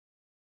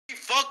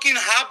fucking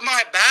have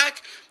my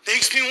back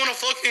makes me want to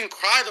fucking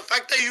cry. The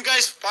fact that you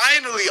guys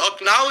finally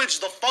acknowledge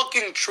the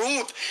fucking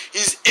truth.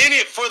 He's in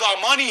it for the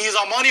money. He's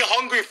a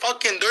money-hungry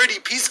fucking dirty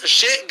piece of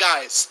shit,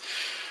 guys.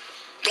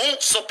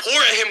 Don't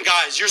support him,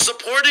 guys. You're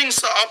supporting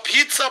a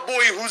pizza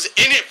boy who's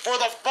in it for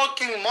the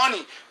fucking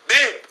money.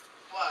 Babe.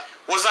 What?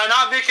 Was I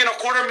not making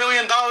 $250,000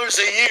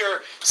 a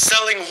year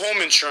selling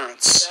home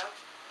insurance? Yeah.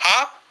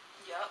 Huh?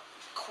 Yep.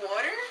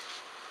 Quarter?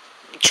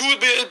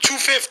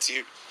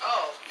 250.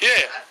 Oh.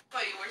 Yeah. I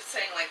thought you were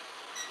saying like,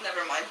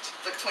 never mind,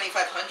 like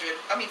 2,500.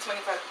 I mean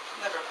 25.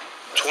 Never mind.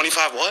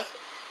 25 what?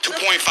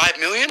 2.5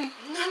 million?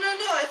 No.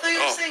 I thought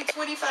you were saying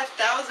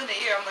 25,000 a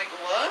year. I'm like,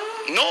 what?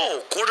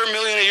 No,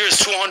 $250,000 a year is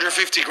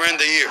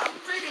 $250,000 a year. I'm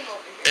reading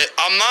over here.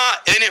 I'm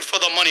not in it for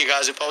the money,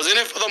 guys. If I was in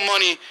it for the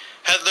money,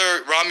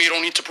 Heather, Ramy, you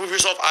don't need to prove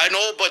yourself. I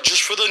know, but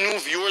just for the new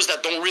viewers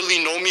that don't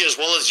really know me as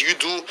well as you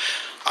do,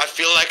 I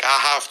feel like I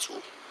have to.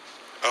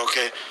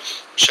 Okay.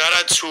 Shout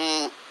out to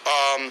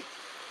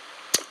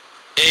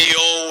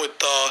YAYO with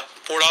the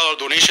 $4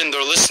 donation.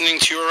 They're listening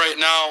to you right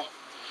now.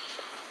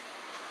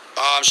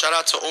 Shout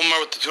out to Omar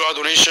with the $2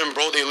 donation.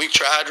 Bro, they leaked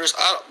your address.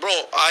 Bro,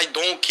 I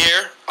don't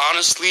care,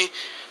 honestly.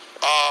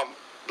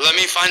 Let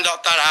me find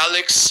out that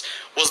Alex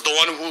was the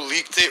one who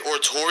leaked it, or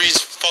Tori's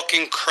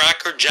fucking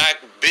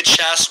crackerjack bitch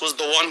ass was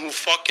the one who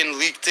fucking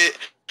leaked it.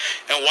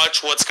 And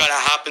watch what's gonna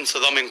happen to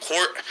them in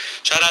court.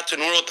 Shout out to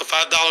Noor with the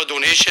 $5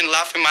 donation.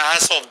 Laughing my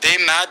ass off. They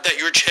mad that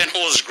your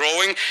channel is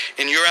growing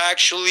and you're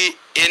actually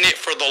in it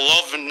for the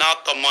love and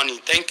not the money.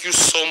 Thank you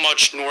so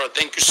much, Noor.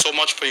 Thank you so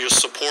much for your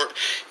support.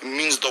 It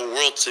means the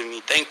world to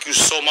me. Thank you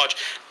so much.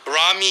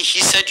 Ramy, he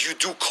said you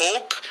do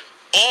coke.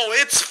 Oh,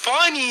 it's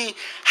funny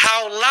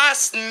how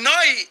last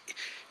night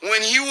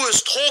when he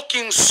was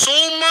talking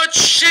so much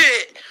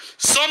shit,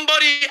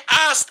 somebody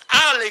asked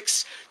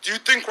Alex, do you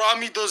think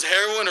Ramy does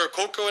heroin or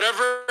coke or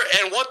whatever?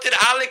 And what did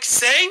Alex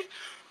say?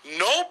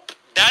 Nope.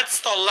 That's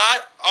the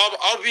lie.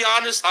 I'll be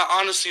honest. I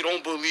honestly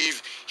don't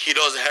believe he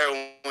does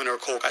heroin or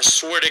coke. I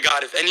swear to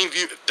God, if any of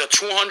you, the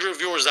 200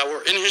 viewers that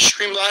were in his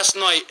stream last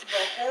night,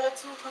 The whole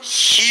 200.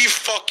 he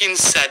fucking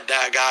said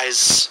that,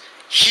 guys.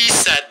 He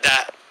said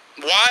that.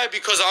 Why?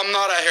 Because I'm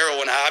not a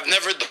heroin. I've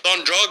never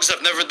done drugs.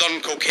 I've never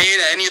done cocaine,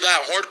 any of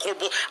that hardcore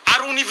bull. I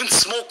don't even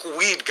smoke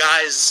weed,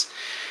 guys.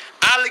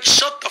 Alex,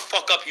 shut the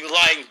fuck up, you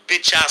lying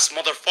bitch-ass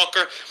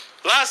motherfucker.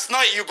 Last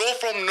night, you go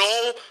from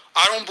no,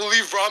 I don't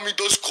believe Ramy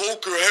does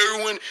coke or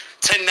heroin,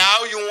 to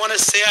now you want to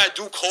say I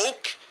do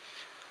coke?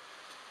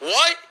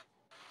 What?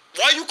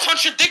 Why are you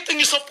contradicting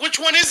yourself? Which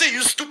one is it,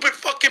 you stupid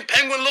fucking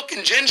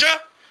penguin-looking ginger?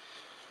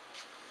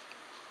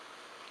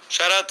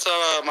 Shout out to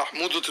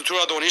Mahmoud with the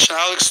 $2 donation.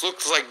 Alex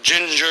looks like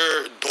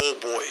Ginger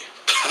Doughboy.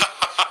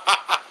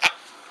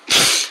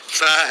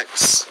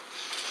 Facts.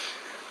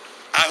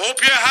 I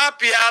hope you're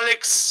happy,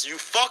 Alex. You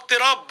fucked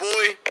it up,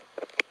 boy.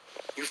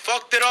 You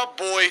fucked it up,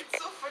 boy. It's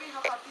so funny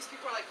how half these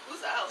people are like, who's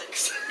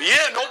Alex?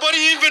 Yeah, nobody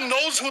even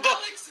knows who the...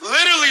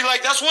 Literally,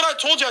 like, that's what I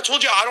told you. I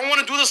told you I don't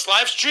want to do this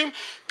live stream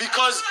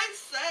because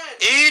That's what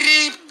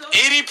I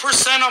said.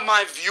 80% of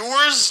my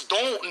viewers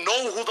don't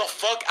know who the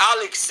fuck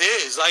Alex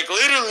is. Like,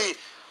 literally,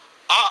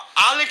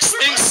 Alex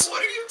thinks...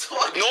 What are you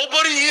talking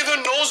Nobody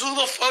even knows who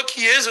the fuck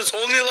he is. It's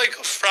only like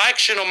a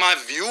fraction of my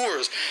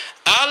viewers.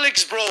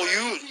 Alex, bro,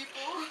 you...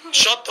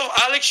 Shut the...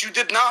 Alex, you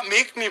did not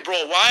make me,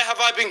 bro. Why have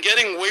I been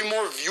getting way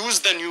more views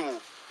than you?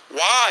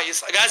 Why?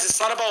 Guys, it's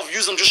not about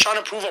views. I'm just trying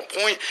to prove a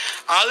point.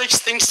 Alex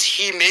thinks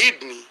he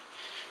made me.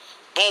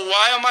 But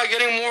why am I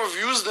getting more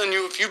views than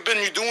you if you've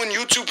been doing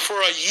YouTube for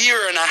a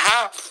year and a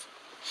half?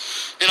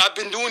 And I've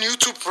been doing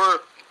YouTube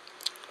for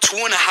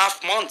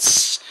 2.5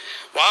 months.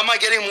 Why am I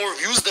getting more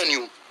views than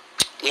you?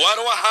 Why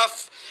do I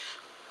have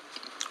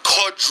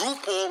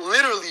quadruple,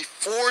 literally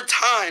 4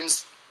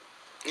 times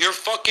your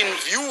fucking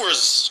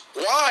viewers?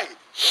 Why?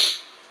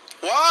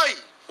 Why?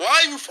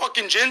 Why, you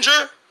fucking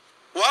ginger?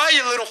 Why,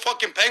 you little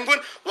fucking penguin?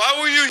 Why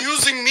were you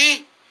using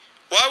me?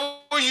 Why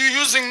were you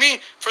using me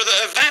for the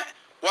event?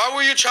 Why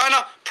were you trying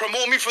to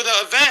promote me for the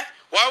event?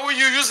 Why were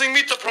you using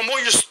me to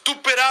promote your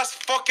stupid ass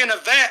fucking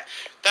event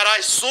that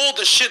I sold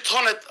a shit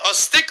ton of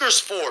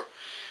stickers for?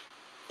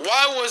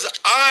 Why was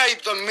I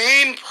the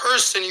main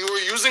person you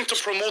were using to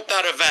promote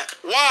that event?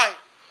 Why?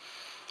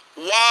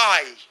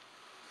 Why?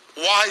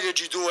 Why did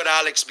you do it,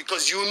 Alex?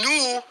 Because you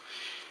knew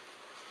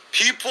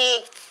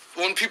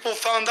when people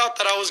found out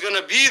that I was going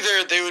to be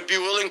there, they would be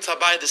willing to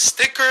buy the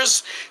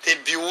stickers.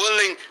 They'd be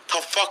willing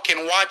to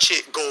fucking watch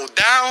it go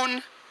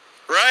down,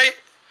 right?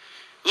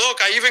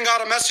 Look, I even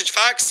got a message.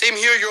 Facts, same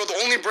here. You're the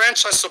only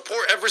branch I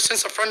support ever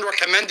since a friend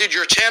recommended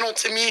your channel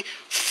to me.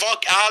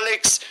 Fuck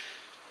Alex.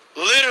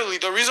 Literally,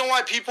 the reason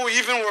why people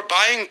even were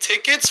buying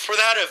tickets for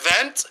that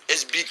event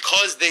is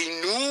because they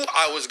knew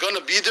I was going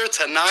to be there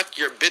to knock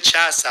your bitch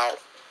ass out.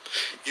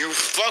 You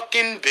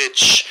fucking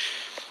bitch.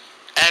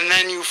 And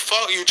then you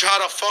try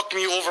to fuck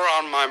me over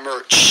on my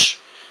merch.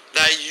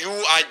 That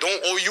I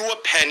don't owe you a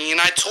penny.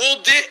 And I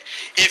told it,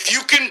 if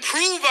you can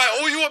prove I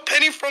owe you a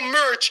penny from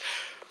merch,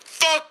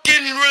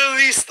 fucking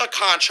release the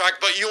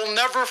contract, but you'll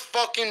never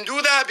fucking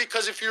do that,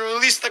 because if you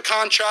release the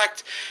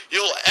contract,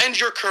 you'll end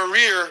your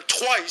career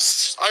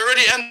twice. I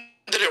already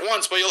ended it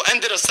once, but you'll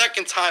end it a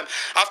second time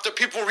after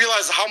people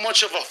realize how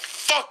much of a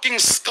fucking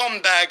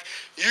scumbag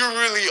you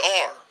really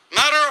are.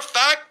 Matter of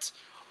fact,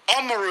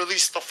 I'ma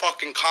release the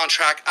fucking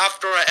contract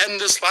after I end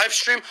this live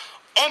stream.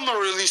 I'ma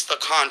release the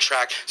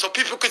contract so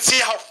people could see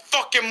how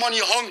fucking money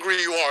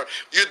hungry you are.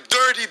 You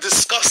dirty,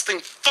 disgusting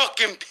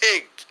fucking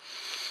pig.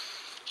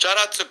 Shout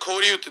out to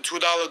Cody with the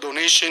 $2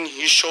 donation.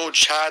 He showed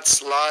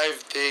chats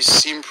live. They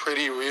seem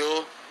pretty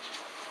real.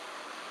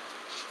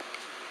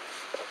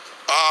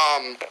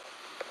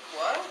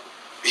 What?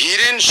 He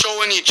didn't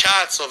show any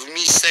chats of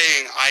me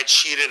saying I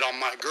cheated on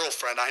my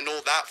girlfriend. I know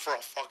that for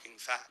a fucking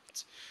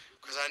fact,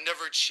 because I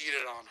never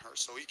cheated on her,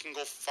 so he can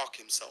go fuck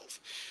himself.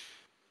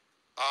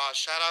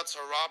 Shout out to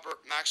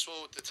Robert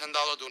Maxwell with the $10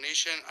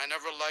 donation. I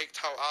never liked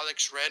how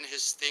Alex ran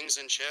his things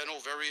and channel.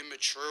 Very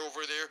immature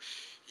over there.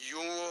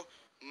 You,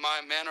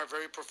 my man, are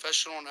very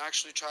professional and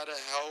actually try to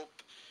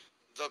help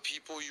the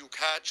people you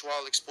catch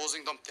while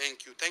exposing them.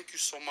 Thank you. Thank you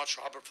so much,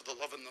 Robert, for the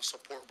love and the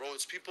support, bro.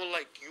 It's people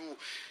like you.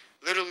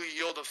 Literally,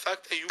 yo, the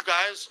fact that you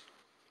guys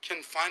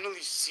can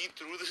finally see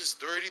through this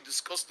dirty,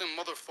 disgusting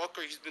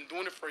motherfucker. He's been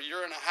doing it for a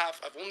year and a half.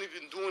 I've only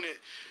been doing it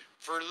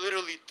for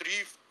literally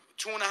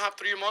 2.5,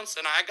 3 months,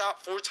 and I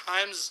got 4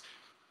 times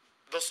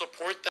the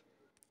support that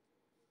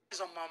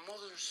is on my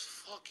mother's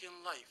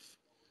fucking life.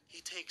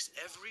 He takes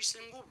every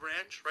single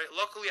branch, right?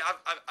 Luckily,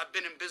 I've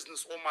been in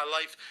business all my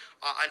life.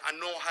 I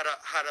know how to,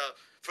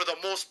 for the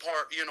most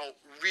part, you know,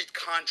 read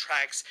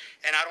contracts,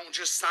 and I don't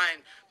just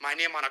sign my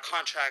name on a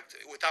contract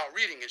without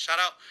reading it. Shout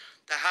out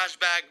to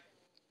Hashbag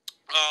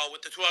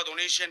with the $2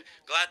 donation.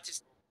 Glad to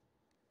see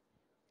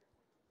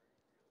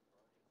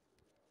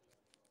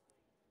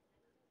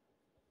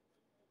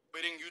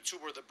quitting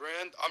YouTube or the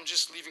brand. I'm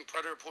just leaving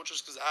Predator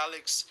Poachers because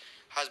Alex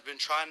has been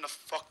trying to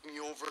fuck me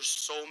over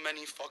so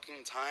many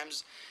fucking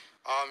times.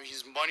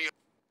 He's money.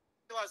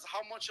 Realize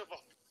how much of a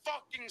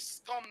fucking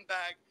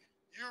scumbag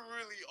you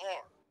really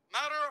are.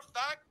 Matter of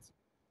fact,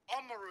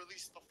 I'ma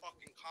release the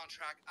fucking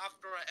contract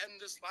after I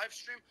end this live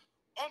stream.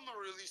 I'ma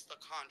release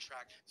the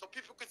contract so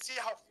people could see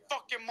how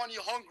fucking money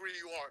hungry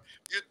you are.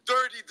 You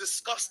dirty,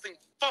 disgusting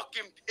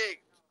fucking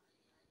pig.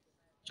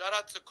 Shout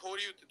out to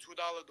Cody with the $2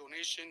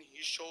 donation.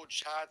 He showed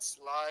chats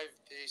live.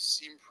 They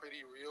seem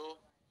pretty real.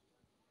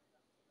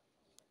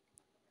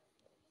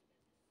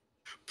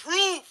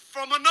 Proof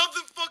from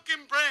another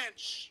fucking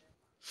branch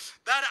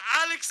that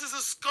Alex is a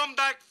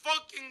scumbag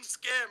fucking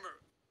scammer.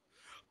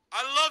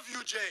 I love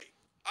you, Jay.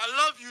 I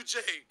love you,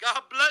 Jay.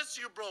 God bless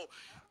you, bro.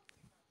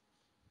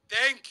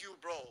 Thank you,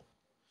 bro.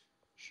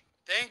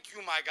 Thank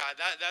you, my guy.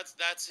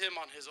 That's him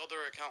on his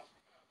other account.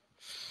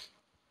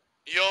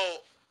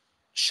 Yo,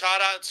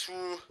 shout out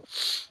to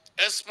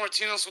S.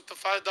 Martinez with the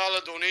 $5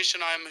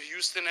 donation. I am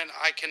Houston, and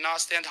I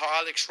cannot stand how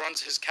Alex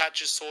runs his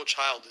catches so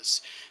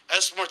childish.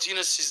 S.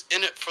 Martinez is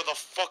in it for the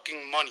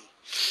fucking money.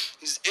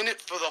 He's in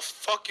it for the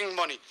fucking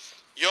money.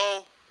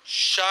 Yo,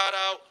 shout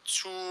out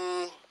to...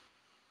 Alright,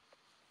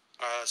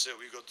 that's it.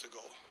 We good to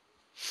go.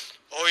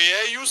 Oh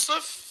yeah,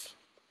 Yusuf?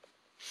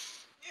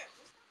 Yeah.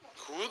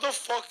 Who the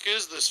fuck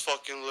is this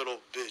fucking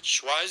little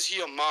bitch? Why is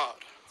he a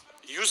mod?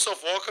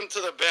 Yusuf, welcome to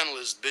the ban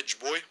list, bitch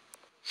boy.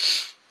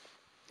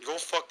 Go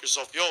fuck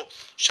yourself. Yo,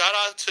 shout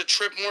out to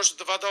Trip Morse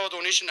with the $5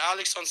 donation.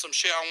 Alex on some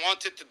shit. I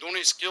wanted to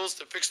donate skills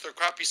to fix their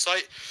crappy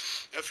site.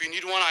 If you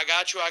need one, I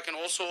got you. I can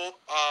also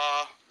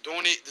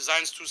donate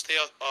designs to stay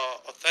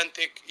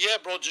authentic. Yeah,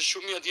 bro, just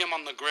shoot me a DM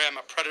on the gram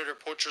at Predator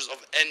Poachers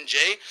of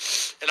NJ,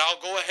 and I'll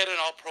go ahead and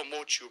I'll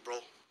promote you, bro.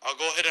 I'll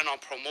go ahead and I'll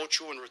promote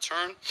you in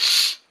return.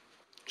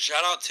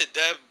 Shout out to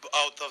Deb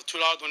out of $2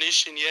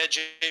 donation. Yeah,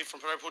 Jay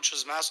from Predator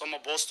Poachers Mass. I'm a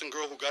Boston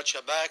girl who got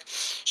your back.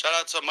 Shout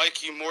out to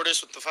Mikey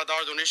Mortis with the $5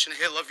 donation.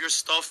 Hey, love your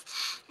stuff,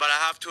 but I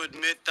have to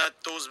admit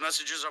that those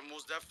messages are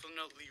most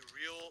definitely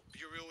real.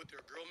 Be real with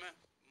your girl, man.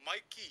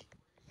 Mikey,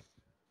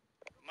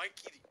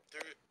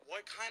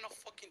 what kind of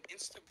fucking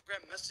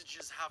Instagram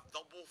messages have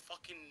double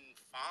fucking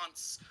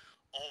fonts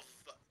of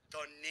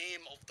the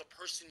name of the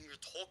person you're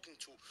talking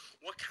to?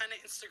 What kind of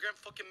Instagram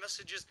fucking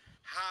messages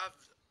have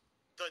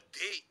the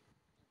date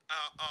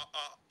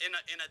in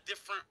a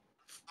different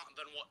font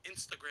than what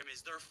Instagram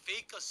is? They're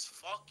fake as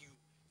fuck, you.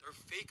 They're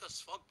fake as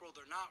fuck, bro.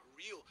 They're not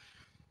real.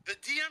 The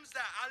DMs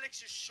that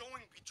Alex is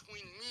showing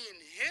between me and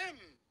him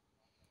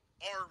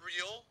are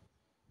real.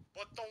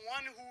 But the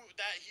one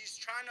that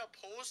he's trying to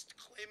post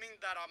claiming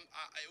that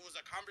it was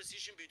a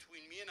conversation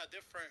between me and a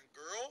different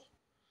girl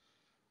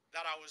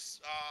that I was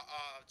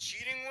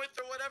cheating with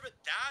or whatever,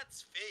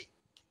 that's fake.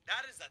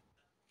 That is 1,000%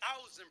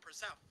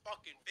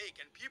 fucking fake,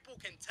 and people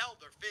can tell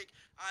they're fake.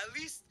 At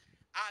least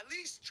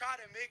try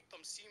to make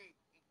them seem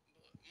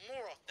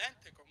more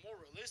authentic or more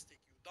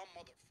realistic, you dumb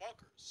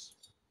motherfuckers.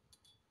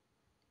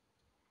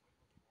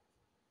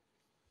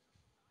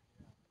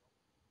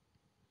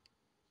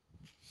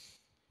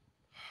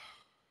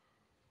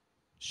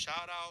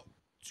 Shout out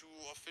to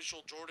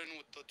official Jordan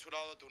with the $2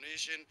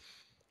 donation.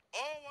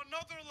 Oh,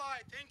 another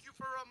lie. Thank you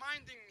for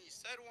reminding me.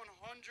 Said 100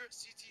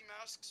 CT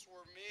masks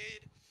were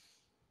made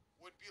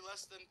would be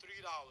less than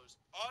 $3.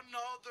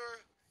 Another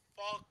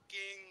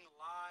fucking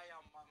lie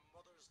on my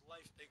mother's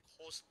life. They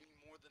cost me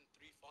more than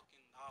 $3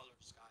 fucking,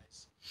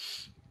 guys.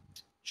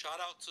 Shout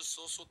out to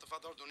Soso with the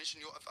 $5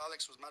 donation. Yo, if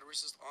Alex was mad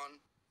racist on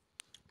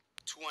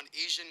to an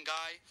Asian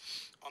guy,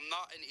 I'm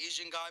not an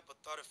Asian guy, but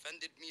that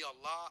offended me a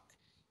lot.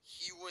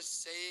 He was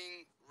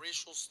saying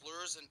racial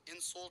slurs and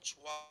insults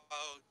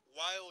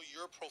while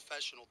you're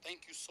professional.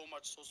 Thank you so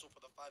much, Soso,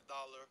 for the $5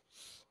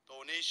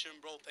 donation,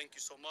 bro. Thank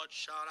you so much.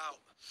 Shout out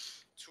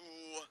to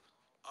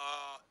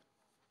uh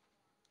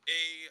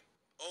a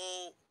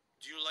oh,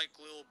 do you like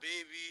Lil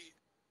Baby?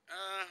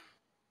 Uh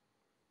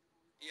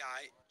yeah,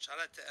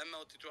 shout out to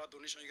ML to our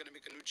donation. You're gonna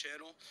make a new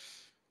channel.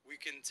 We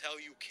can tell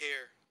you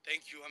care.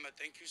 Thank you, Emma.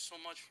 Thank you so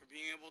much for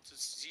being able to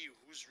see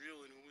who's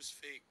real and who's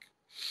fake.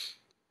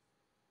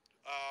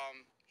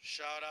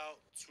 Shout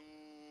out to,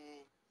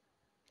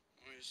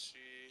 let me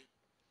see.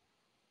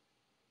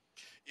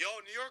 Yo,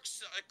 New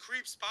York's a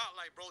creep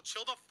spotlight, bro.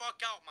 Chill the fuck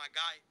out, my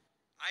guy.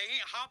 I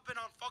ain't hopping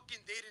on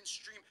fucking dating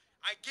stream.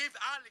 I gave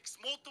Alex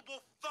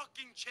multiple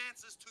fucking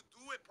chances to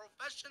do it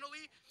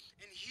professionally,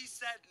 and he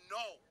said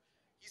no.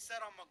 He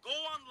said, I'm gonna go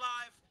on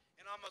live,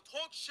 and I'm gonna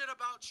talk shit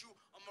about you,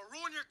 I'm gonna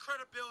ruin your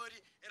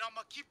credibility, and I'm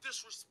gonna keep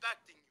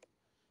disrespecting you.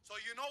 So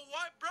you know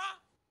what, bruh?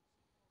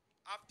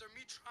 After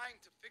me trying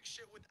to fix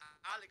shit with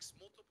Alex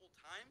multiple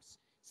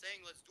times,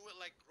 saying let's do it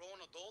like grown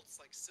adults,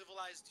 like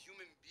civilized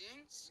human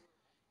beings,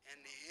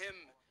 and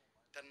him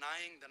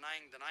denying.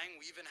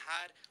 We even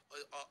had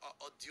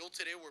a deal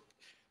today where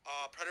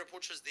Predator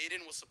Poachers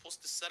Dating was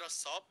supposed to set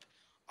us up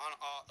on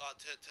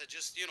to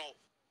just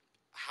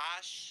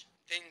hash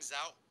things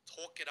out,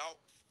 talk it out,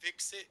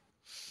 fix it.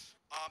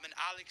 And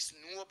Alex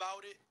knew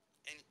about it,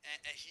 and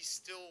he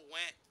still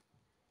went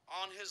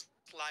on his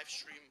live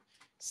stream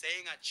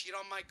saying I cheat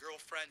on my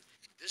girlfriend,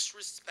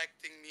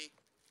 disrespecting me,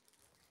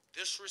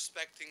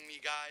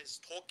 guys,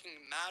 talking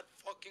mad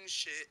fucking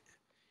shit.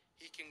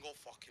 He can go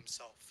fuck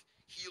himself.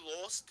 He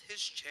lost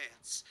his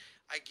chance.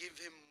 I give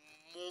him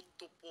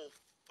multiple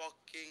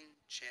fucking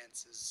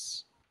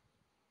chances.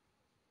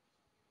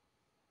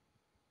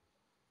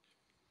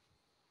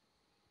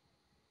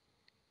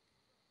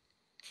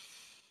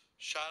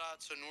 Shout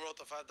out to Nuro with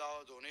the $5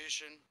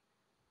 donation.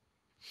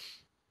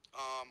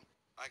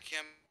 I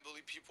can't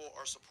believe people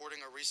are supporting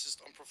a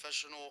racist,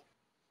 unprofessional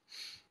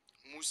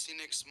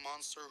Mucinix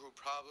monster who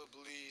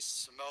probably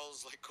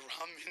smells like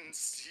ramen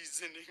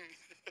seasoning.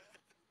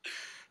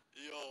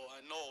 Yo, I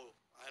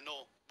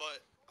know.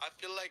 But I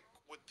feel like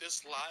with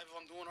this live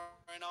I'm doing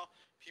right now,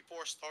 people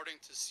are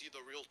starting to see the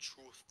real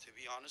truth, to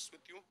be honest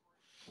with you.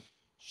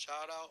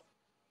 Shout out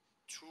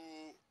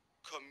to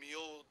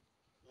Camille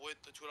with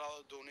the $2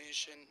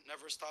 donation.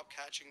 Never stop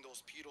catching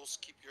those pedos.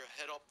 Keep your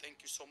head up.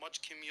 Thank you so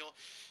much, Camille.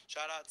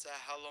 Shout out to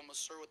Hello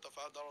Masur with the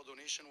 $5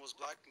 donation. Was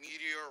Black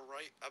Meteor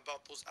right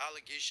about those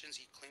allegations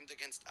he claimed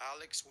against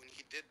Alex when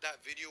he did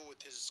that video with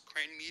his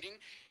crane meeting?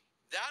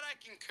 That I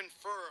can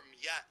confirm,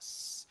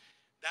 yes.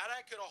 That I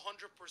could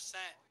 100%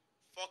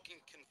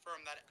 fucking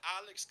confirm that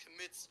Alex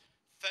commits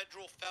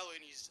federal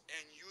felonies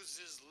and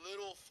uses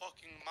little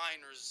fucking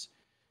minors,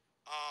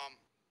 um,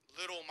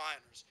 little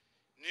minors.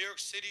 New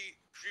York City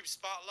Creep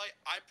Spotlight,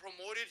 I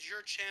promoted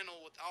your channel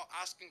without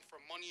asking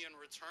for money in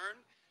return,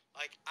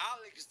 like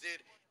Alex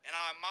did, and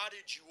I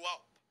modded you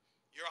up.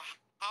 You're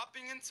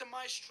hopping into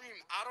my stream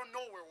out of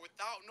nowhere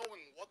without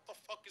knowing what the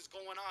fuck is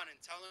going on and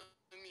telling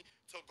me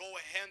to go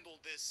handle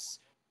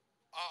this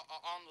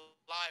on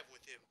live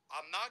with him.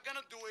 I'm not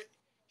gonna do it.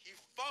 He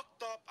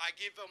fucked up. I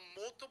gave him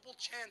multiple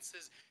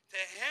chances to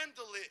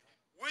handle it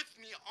with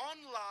me on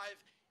live,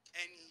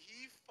 and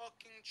he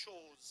fucking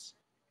chose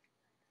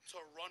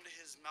to run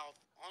his mouth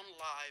on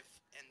live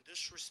and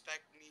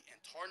disrespect me and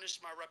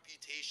tarnish my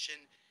reputation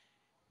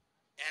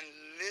and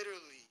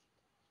literally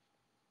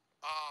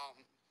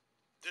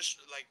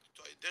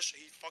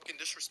he fucking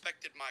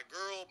disrespected my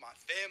girl, my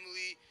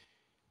family,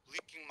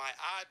 leaking my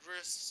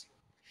address.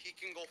 He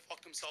can go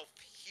fuck himself.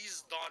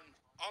 He's done.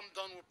 I'm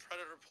done with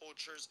Predator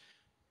Poachers.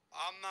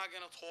 I'm not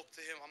gonna talk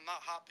to him. I'm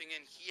not hopping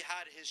in. He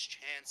had his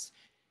chance.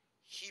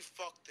 He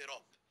fucked it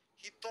up.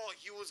 He thought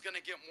he was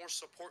gonna get more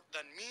support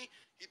than me.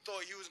 He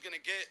thought he was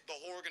gonna get the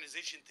whole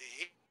organization to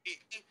hate me.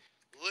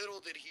 Little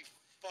did he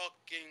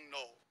fucking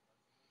know.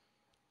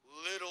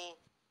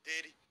 Little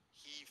did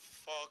he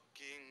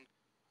fucking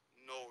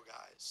know,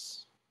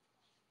 guys.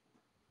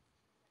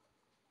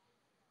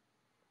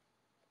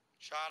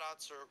 Shout out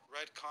to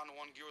Redcon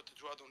 1 Gear with the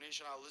 $2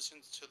 donation. I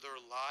listened to their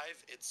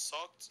live. It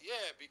sucked.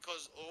 Yeah,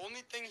 because the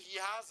only thing he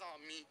has on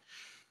me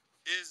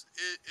is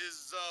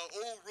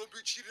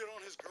Ruby cheated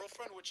on his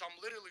girlfriend, which I'm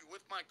literally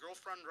with my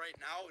girlfriend right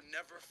now. It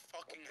never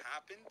fucking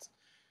happened.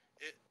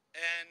 It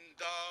and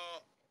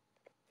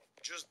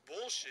just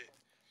bullshit.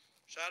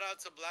 Shout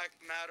out to Black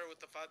Matter with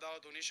the $5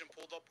 donation.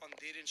 Pulled up on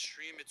dating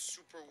stream. It's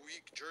super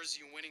weak.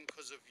 Jersey winning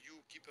because of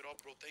you. Keep it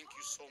up, bro. Thank you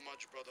so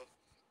much, brother.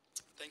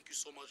 Thank you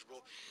so much,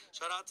 bro.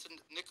 Shout out to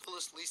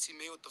Nicholas Lacey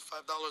May with the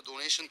 $5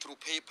 donation through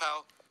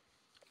PayPal.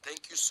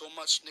 Thank you so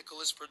much,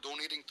 Nicholas, for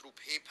donating through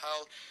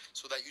PayPal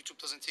so that YouTube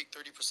doesn't take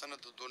 30%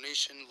 of the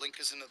donation. Link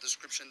is in the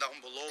description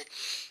down below.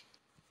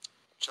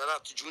 Shout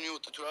out to Junior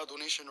with the $2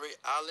 donation rate.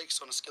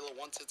 Alex, on a scale of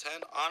 1 to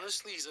 10,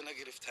 honestly, he's a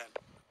negative 10.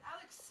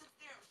 Alex sits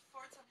there and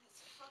farts on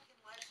his fucking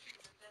live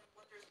streams and then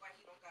wonders why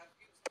he don't got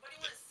views. Why do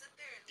you want to sit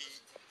there and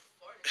listen to me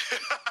farting?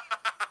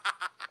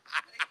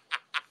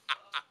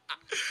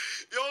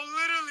 Yo,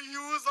 literally, he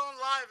was on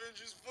live and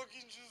just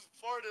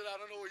farted.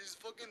 I don't know. He's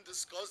fucking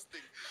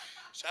disgusting.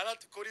 Shout out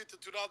to Cody with the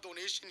 $2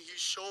 donation. He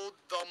showed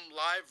them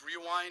live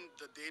rewind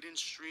the dating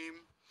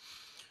stream.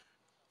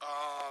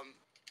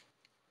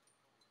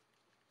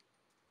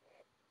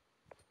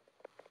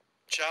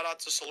 Shout out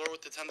to Solar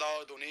with the $10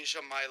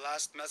 donation. My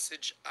last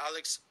message,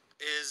 Alex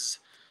is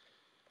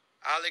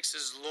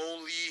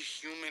lowly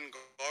human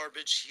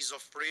garbage. He's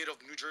afraid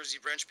of New Jersey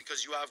branch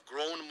because you have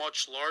grown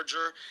much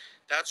larger.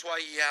 That's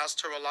why he has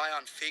to rely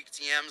on fake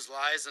DMs,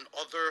 lies, and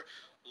other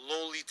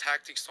lowly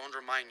tactics to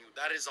undermine you.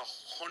 That is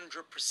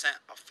 100%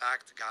 a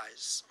fact,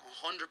 guys.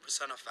 100%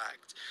 a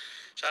fact.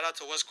 Shout out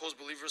to West Coast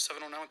Believer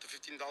 709 with the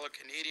 $15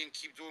 Canadian.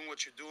 Keep doing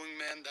what you're doing,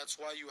 man.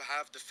 That's why you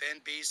have the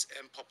fan base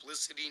and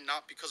publicity,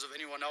 not because of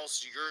anyone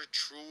else. You're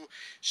true,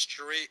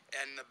 straight,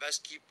 and the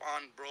best. Keep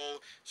on, bro.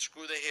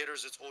 Screw the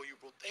haters. It's all you,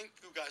 bro. Thank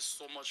you guys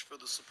so much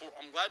for the support.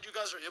 I'm glad you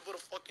guys are able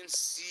to fucking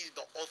see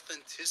the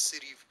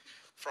authenticity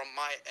from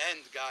my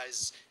end,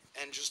 guys.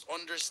 And just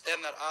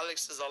understand that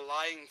Alex is a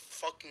lying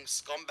fucking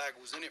scumbag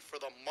who's in it for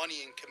the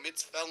money and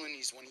commits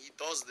felonies when he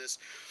does this.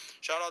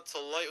 Shout out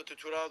to Light with the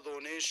 $2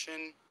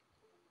 donation.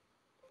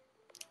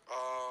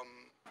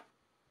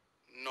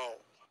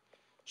 No.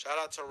 Shout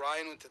out to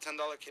Ryan with the $10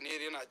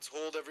 Canadian. I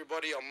told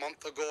everybody a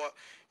month ago,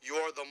 you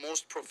are the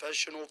most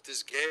professional.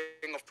 This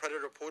gang of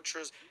predator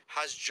poachers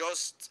has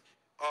just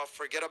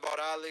forget about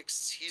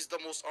Alex. He's the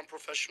most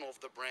unprofessional of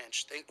the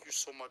branch. Thank you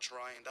so much,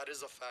 Ryan. That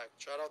is a fact.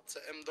 Shout out to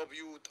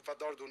MW with the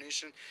 $5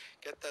 donation.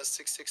 Get that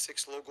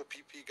 666 logo,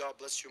 PP. God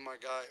bless you, my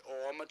guy.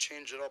 Oh, I'm going to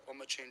change it up.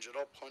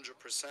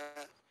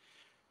 100%.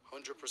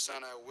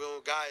 100% I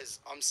will. Guys,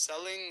 I'm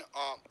selling.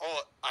 I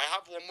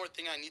have one more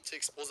thing I need to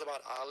expose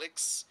about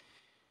Alex.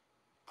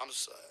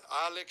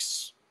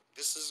 Alex,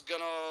 this is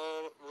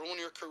gonna ruin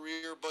your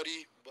career,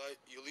 buddy, but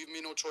you leave me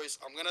no choice.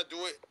 I'm gonna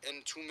do it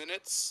in 2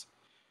 minutes.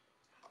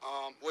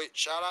 Wait,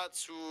 shout out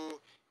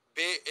to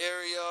Bay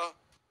Area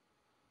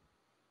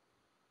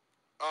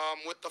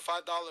with the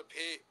 $5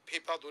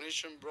 PayPal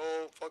donation,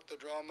 bro. Fuck the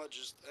drama,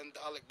 just end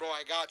Alex. Bro,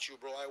 I got you,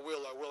 bro. I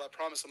will. I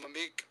promise I'm gonna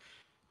make.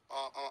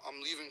 I'm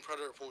leaving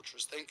Predator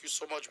Poachers. Thank you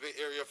so much, Bay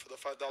Area, for the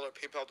 $5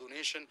 PayPal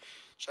donation.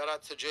 Shout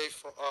out to Jay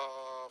for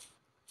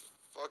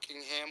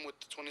fucking ham with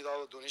the $20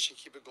 donation.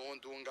 Keep it going,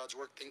 doing God's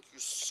work. Thank you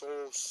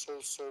so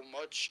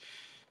much.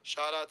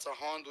 Shout out to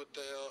Hond with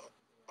the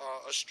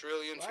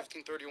Australian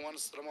 1531.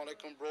 Assalamu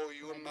alaikum, bro.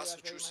 You in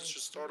Massachusetts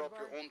should start up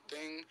your own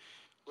thing.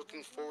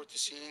 Looking forward to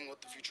seeing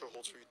what the future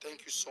holds for you.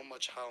 Thank you so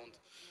much, Hound.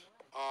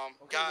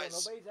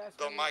 Guys,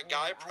 my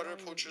guy Predator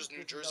Poachers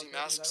New Jersey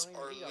masks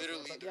are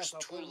literally, there's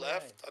 2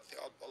 left. I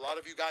think a lot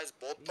of you guys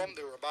bought them.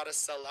 They were about to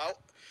sell out.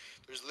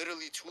 There's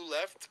literally 2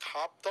 left.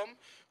 Cop them.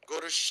 Go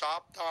to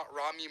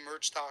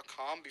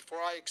shop.ramymerch.com. Before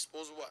I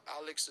expose what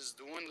Alex is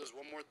doing, there's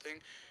one more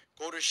thing.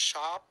 Go to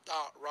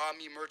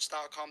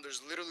shop.ramymerch.com.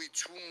 There's literally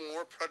 2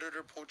 more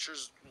Predator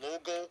Poachers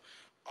logo.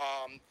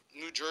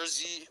 New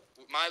Jersey,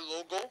 my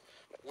logo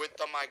with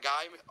my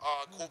guy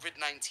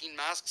COVID-19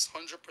 masks,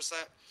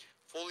 100%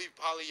 fully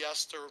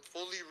polyester,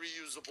 fully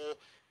reusable,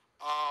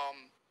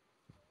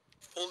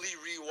 fully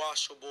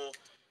rewashable.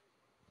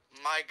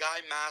 My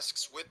guy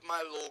masks with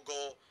my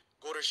logo.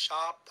 Go to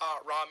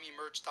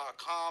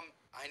shop.ramymerch.com.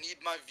 I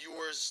need my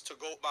viewers to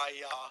go, my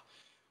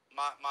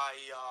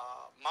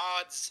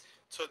mods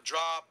to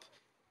drop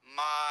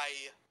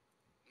my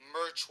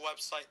merch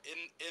website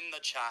in the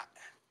chat,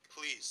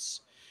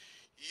 please.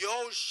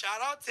 Yo,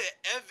 shout out to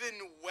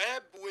Evan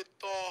Webb with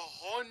the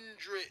 $100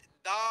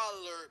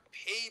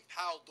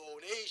 PayPal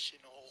donation.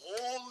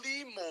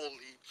 Holy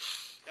moly.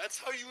 That's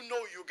how you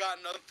know you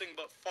got nothing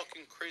but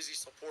fucking crazy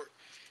support.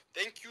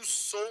 Thank you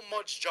so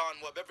much,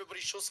 John Webb. Everybody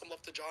show some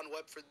love to John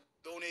Webb for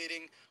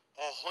donating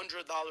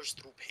 $100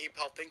 through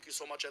PayPal. Thank you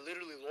so much. I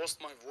literally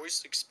lost my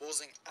voice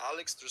exposing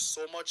Alex. There's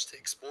so much to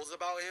expose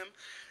about him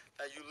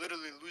that you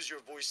literally lose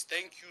your voice.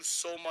 Thank you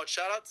so much.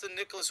 Shout out to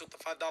Nicholas with the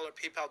 $5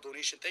 PayPal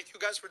donation. Thank you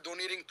guys for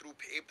donating through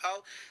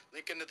PayPal.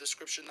 Link in the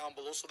description down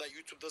below so that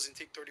YouTube doesn't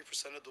take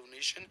 30% of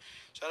donation.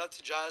 Shout out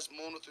to Jazz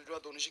Moon with the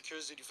donation.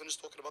 Curious, did you finish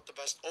talking about the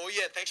best? Oh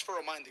yeah, thanks for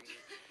reminding me.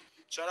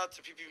 Shout out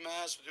to PP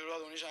Mass with the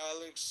donation.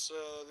 Alex,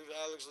 leave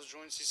Alex, let's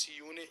join CC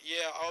Unit.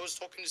 Yeah, I was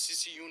talking to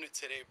CC Unit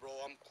today, bro.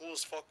 I'm cool as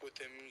fuck with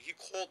him. He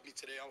called me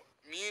today.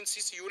 Me and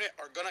CC Unit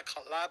are gonna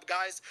collab,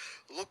 guys.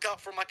 Look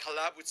out for my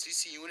collab with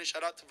CC Unit.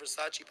 Shout out to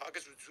Versace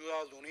Pockets with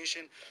 $2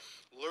 donation.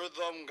 Lure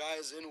them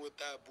guys in with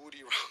that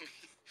booty,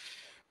 Ramy.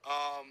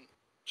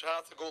 Shout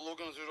out to Go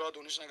Logan with $2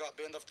 donation. I got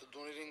banned after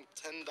donating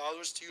 $10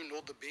 to you. No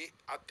debate.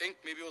 I think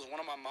maybe it was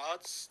one of my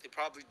mods. They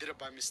probably did it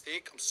by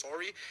mistake. I'm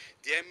sorry.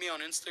 DM me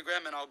on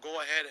Instagram and I'll go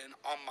ahead and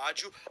I'll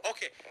mod you.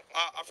 Okay,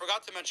 I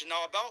forgot to mention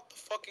now about the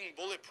fucking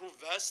bulletproof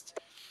vest.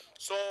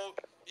 So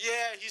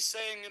yeah, he's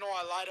saying, you know,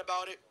 I lied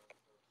about it.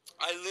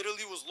 I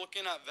literally was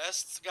looking at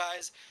vests,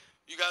 guys.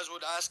 You guys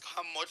would ask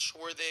how much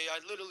were they.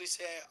 I literally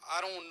say I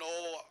don't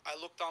know. I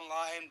looked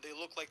online. They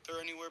look like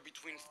they're anywhere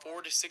between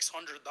 $400 to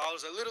 $600.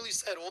 I literally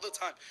said all the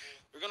time,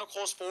 they're gonna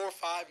cost $4 or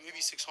 $5, maybe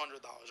 $600,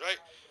 right?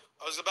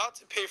 I was about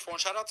to pay for one.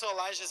 Shout out to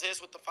Elijah's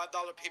Hayes with the $5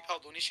 PayPal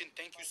donation.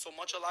 Thank you so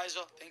much,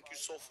 Elijah. Thank you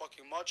so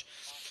fucking much.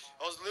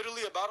 I was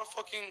literally about to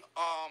fucking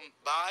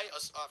buy.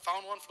 I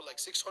found one for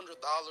like $600.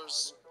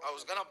 I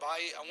was gonna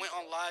buy it. I went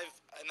on live,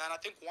 and then I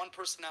think one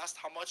person asked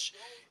how much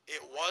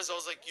it was. I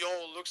was like, "Yo,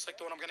 looks like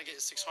the one I'm gonna get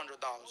is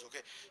 $600."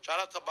 Okay. Shout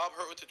out to Bob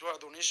Hurt with the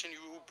 $2 donation.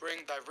 You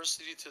bring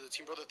diversity to the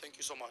team, brother. Thank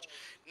you so much.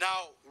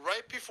 Now,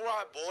 right before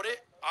I bought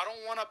it, I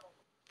don't wanna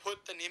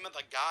put the name of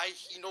the guy.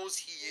 He knows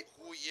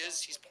who he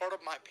is. He's part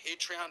of my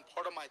Patreon,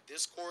 part of my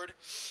Discord.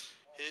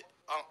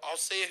 I'll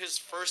say his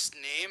first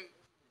name,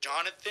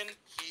 Jonathan.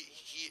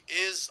 He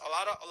is a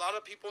lot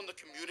of people in the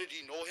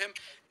community know him.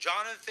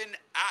 Jonathan.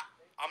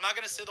 I'm not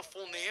gonna say the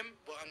full name,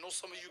 but I know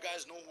some of you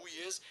guys know who he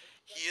is.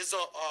 He is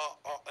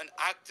an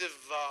active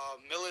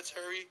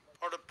military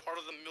part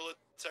of the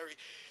military.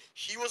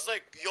 He was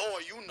like, "Yo,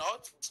 are you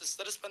nuts?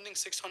 Instead of spending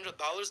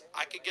 $600,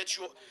 I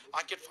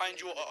could find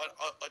you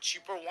a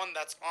cheaper one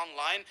that's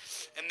online."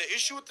 And the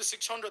issue with the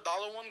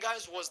 $600 one,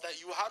 guys, was that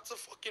you had to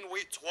fucking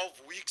wait 12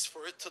 weeks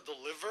for it to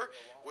deliver,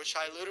 which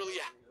I literally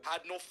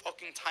had no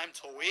fucking time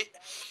to wait.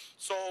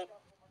 So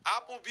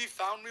Applebee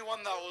found me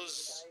one that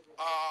was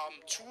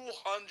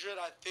 200,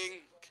 I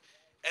think,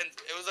 and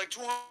it was like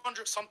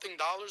 200 something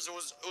dollars. It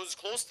was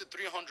close to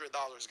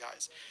 $300,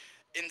 guys.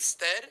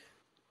 Instead,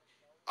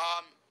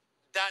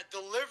 that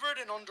delivered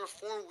in under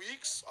 4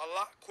 weeks, a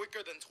lot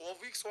quicker than 12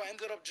 weeks, so I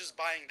ended up just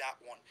buying that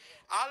one.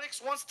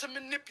 Alex wants to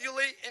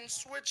manipulate and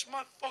switch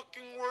my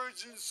fucking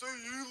words and say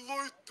he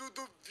lied to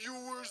the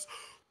viewers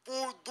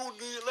for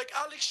donating. Like,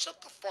 Alex,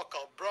 shut the fuck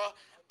up, bruh.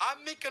 I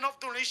make enough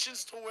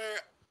donations to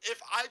where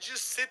if I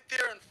just sit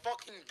there and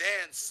fucking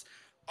dance,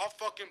 I'll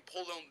fucking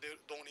pull on the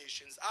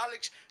donations.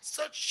 Alex,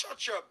 such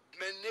a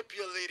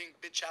manipulating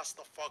bitch ass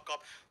the fuck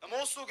up. I'm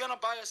also gonna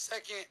buy a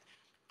second,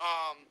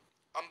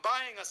 I'm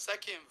buying a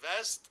second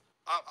vest.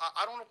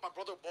 I don't know if my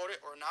brother bought it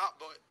or not,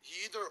 but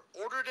he either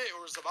ordered it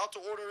or is about to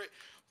order it.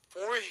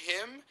 For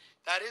him,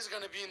 that is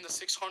going to be in the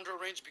 600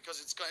 range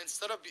because it's gonna,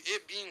 instead of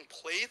it being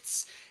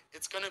plates,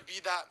 it's going to be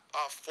that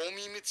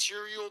foamy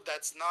material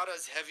that's not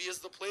as heavy as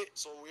the plate.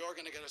 So we are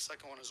going to get a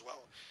second one as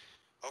well.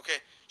 Okay,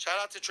 shout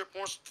out to Trip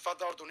Morse,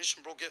 $5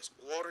 donation, bro. Get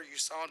water. You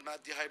sound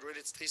mad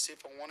dehydrated. Stay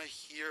safe. I want to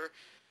hear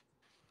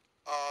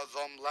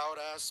them loud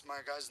ass. My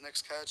guy's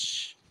next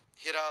catch.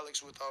 Hit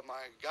Alex with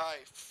my guy.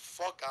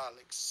 Fuck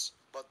Alex.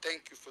 But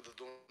thank you for the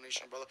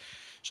donation, brother.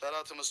 Shout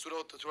out to Mastudo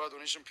with the $2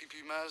 donation.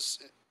 PP Mass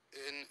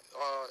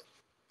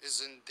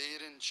is in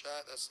Dayton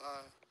chat. That's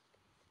not.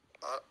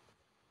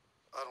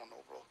 I don't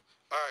know, bro.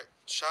 All right.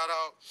 Shout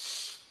out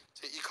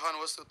to Econ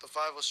West with the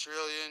 5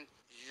 Australian.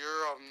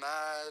 You're a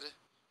mad.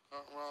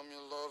 Ramy,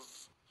 love.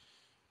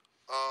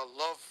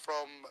 Love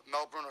from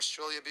Melbourne,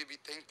 Australia, baby.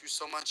 Thank you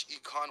so much,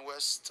 Econ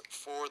West,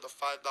 for the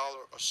 $5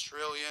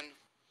 Australian.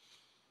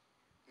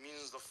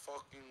 Means the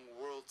fucking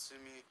world to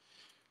me.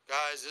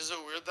 Guys, is it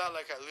weird that,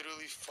 like, I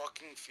literally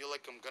fucking feel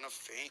like I'm gonna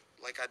faint?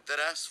 Like, I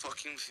deadass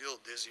fucking feel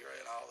dizzy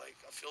right now. Like,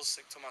 I feel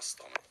sick to my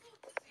stomach.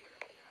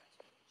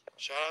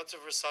 Shout out to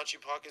Versace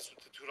Pockets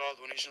with the $2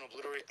 donation.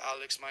 Obliterate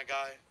Alex, my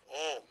guy.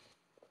 Oh.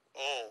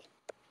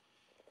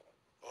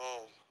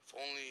 If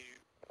only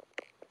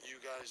you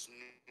guys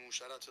knew.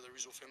 Shout out to the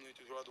Rizzo family with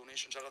the $2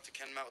 donation. Shout out to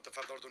Ken Matt with the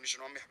 $5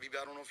 donation. Ramy Habibi,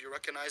 I don't know if you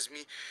recognize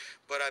me,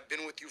 but I've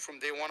been with you from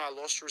day one. I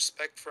lost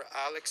respect for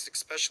Alex,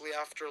 especially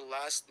after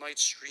last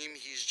night's stream.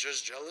 He's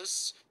just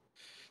jealous.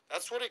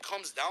 That's what it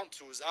comes down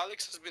to. Is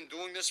Alex has been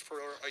doing this for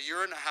a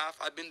year and a half.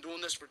 I've been doing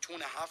this for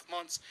 2.5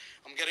 months.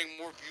 I'm getting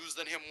more views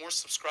than him, more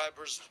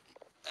subscribers,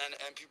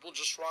 and people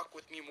just rock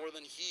with me more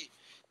than he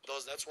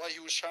does. That's why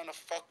he was trying to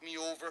fuck me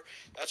over.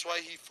 That's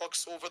why he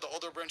fucks over the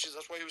other branches.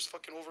 That's why he was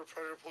fucking over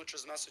Predator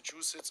Poachers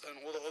Massachusetts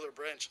and all the other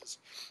branches.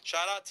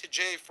 Shout out to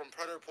Jay from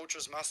Predator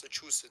Poachers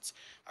Massachusetts.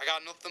 I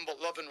got nothing but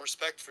love and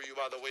respect for you,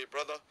 by the way,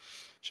 brother.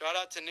 Shout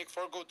out to Nick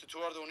Fargo with the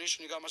 $2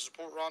 donation. You got my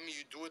support, Ramy.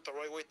 You do it the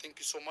right way. Thank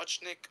you so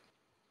much, Nick.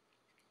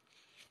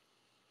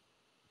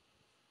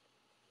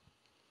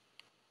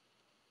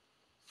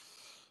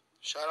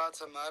 Shout out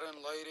to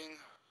Madden Lighting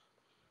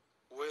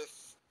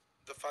with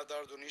the $5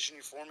 donation.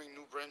 You forming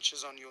new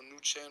branches on your new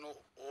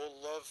channel.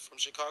 All love from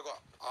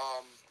Chicago.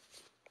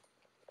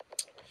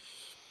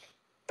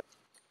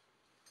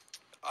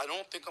 I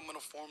don't think I'm gonna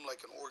form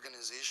like an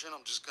organization.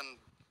 I'm just gonna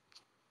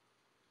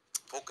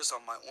focus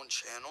on my own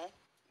channel.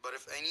 But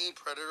if any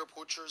predator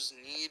poachers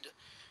need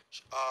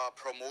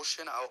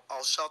promotion,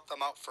 I'll shout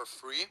them out for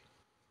free.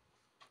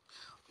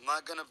 I'm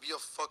not gonna be a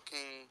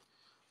fucking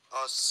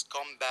a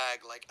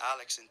scumbag like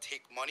Alex and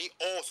take money.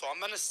 Oh, so I'm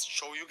gonna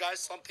show you guys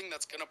something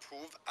that's gonna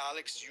prove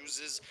Alex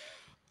uses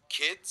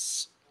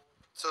kids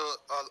to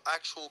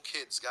actual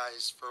kids,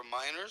 guys, for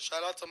minors.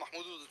 Shout out to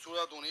Mahmoud with the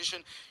 $2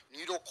 donation.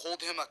 Nito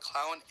called him a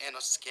clown and a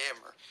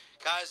scammer.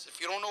 Guys, if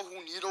you don't know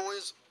who Nito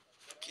is,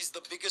 he's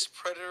the biggest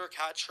predator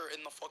catcher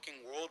in the fucking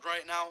world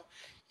right now.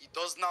 He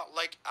does not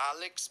like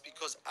Alex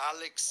because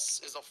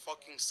Alex is a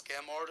fucking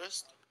scam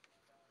artist.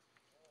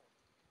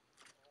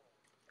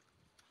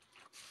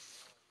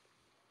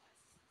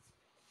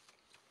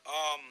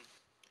 Um,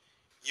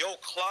 Yo,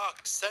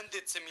 Clock, send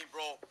it to me,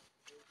 bro.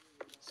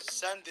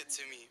 Send it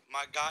to me.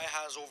 My guy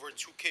has over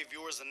 2K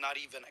viewers and not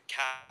even a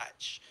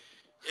catch.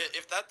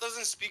 If that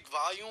doesn't speak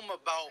volume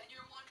about, And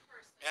you're one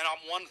person. and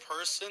I'm one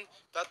person,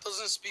 that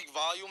doesn't speak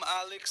volume,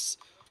 Alex,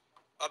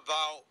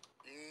 about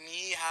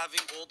me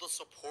having all the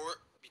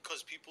support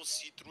because people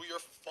see through your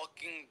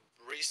fucking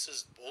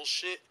racist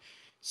bullshit.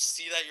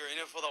 See that you're in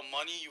it for the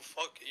money. You're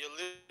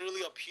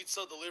literally a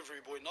pizza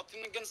delivery boy.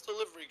 Nothing against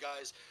delivery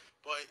guys,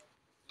 but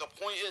the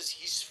point is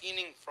he's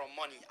fiending from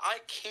money.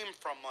 I came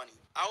from money.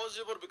 I was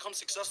able to become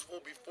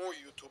successful before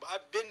YouTube.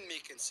 I've been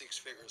making six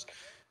figures.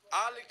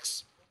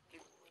 Alex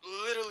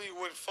literally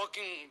would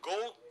fucking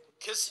go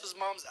kiss his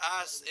mom's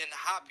ass in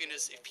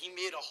happiness if he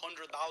made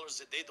 $100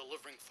 a day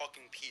delivering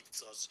fucking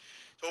pizzas.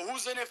 So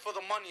who's in it for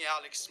the money,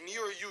 Alex? Me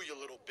or you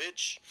little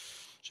bitch?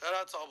 Shout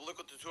out to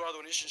Oblique with the $2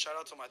 donation. Shout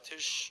out to my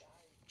Tish.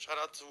 Shout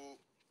out to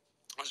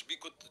I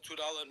speak with the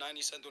 $2.90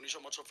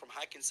 donation. Much love from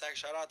Hackensack.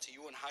 Shout out to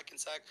you and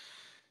Hackensack.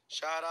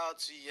 Shout out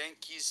to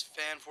Yankees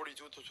fan 42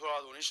 with the $2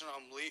 donation.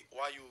 I'm late.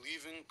 Why you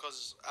leaving?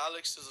 Because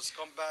Alex is a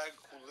scumbag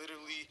who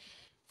literally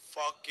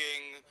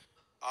fucking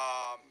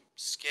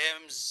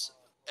scams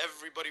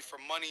everybody for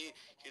money.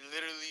 He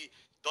literally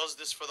does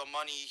this for the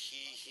money.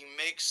 He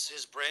makes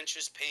his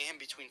branches pay him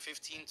between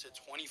 15 to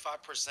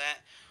 25%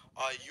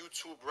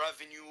 YouTube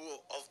revenue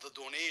of the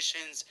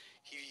donations.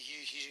 He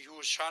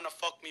was trying to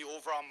fuck me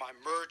over on my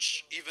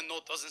merch, even though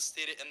it doesn't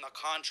state it in the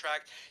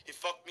contract. He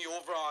fucked me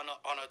over on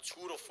a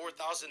 $2,000 to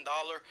 $4,000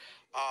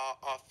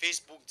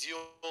 Facebook deal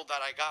that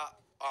I got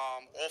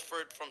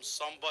offered from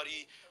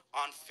somebody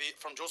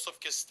from Joseph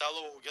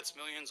Costello, who gets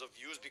millions of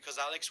views because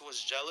Alex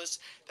was jealous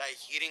that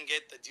he didn't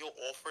get the deal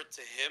offered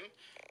to him.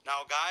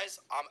 Now, guys,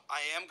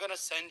 I am gonna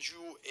send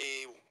you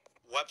a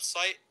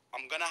website.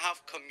 I'm gonna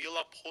have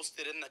Camila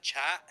posted in the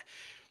chat.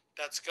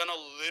 That's gonna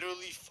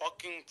literally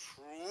fucking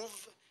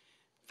prove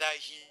that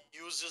he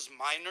uses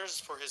minors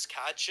for his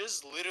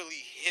catches.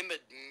 Literally, him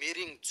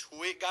admitting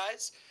to it,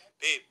 guys.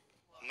 Babe,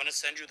 I'm gonna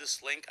send you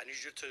this link. I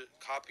need you to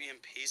copy and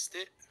paste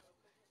it.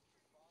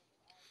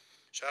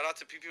 Shout out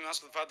to PP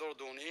Mask with the $5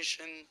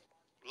 donation.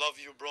 Love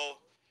you, bro.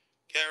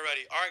 Get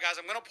ready. All right, guys,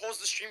 I'm going to pause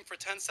the stream for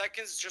 10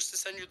 seconds just to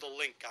send you the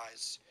link,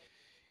 guys.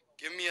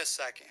 Give me a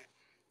second.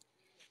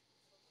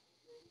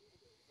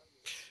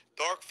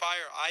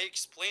 Darkfire, I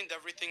explained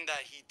everything that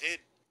he did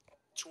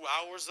 2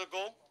 hours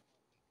ago.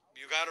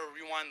 You got to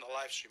rewind the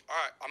live stream. All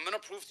right, I'm going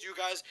to prove to you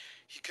guys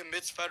he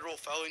commits federal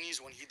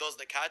felonies when he does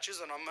the catches,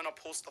 and I'm going to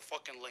post the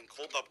fucking link.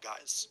 Hold up,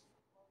 guys.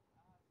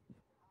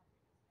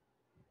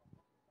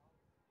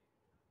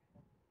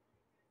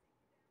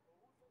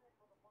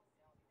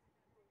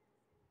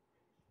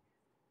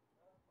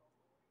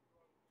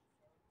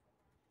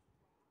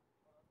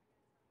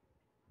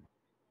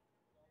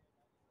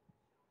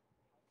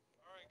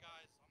 All right,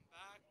 guys, I'm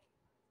back.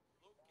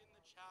 Look in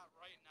the chat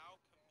right now.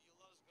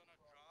 Camila's gonna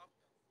drop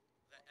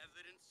the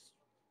evidence,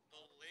 the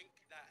link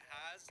that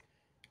has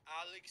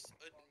Alex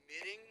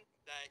admitting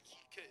that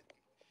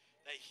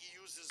he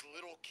uses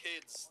little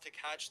kids to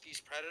catch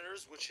these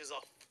predators, which is a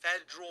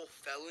federal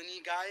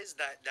felony, guys.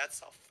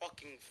 That's a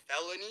fucking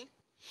felony.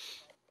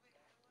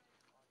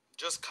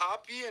 Just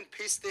copy and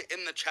paste it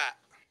in the chat.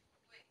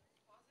 Wait,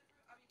 pause it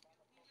for. I mean, can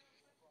you do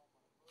it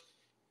real quick?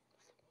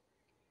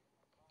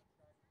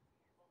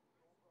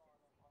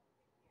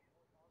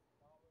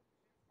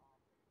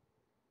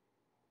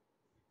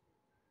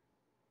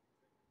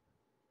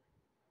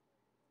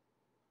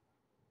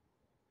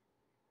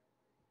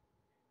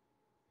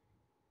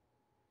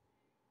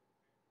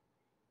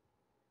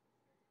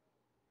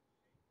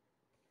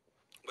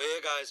 But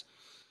yeah, guys,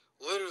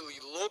 literally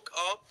look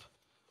up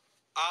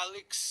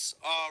Alex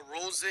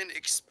Rosen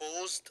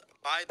exposed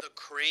by the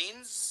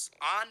cranes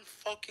on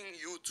fucking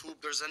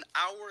YouTube. There's an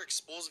hour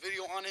exposed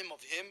video on him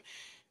of him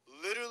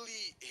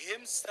literally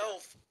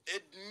himself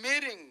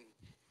admitting.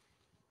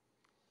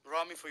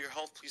 Ramy, for your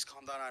health, please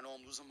calm down. I know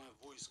I'm losing my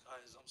voice,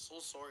 guys. I'm so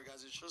sorry,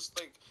 guys. It's just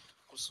like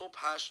I'm so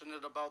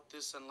passionate about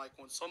this, and like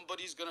when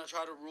somebody's gonna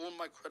try to ruin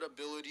my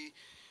credibility,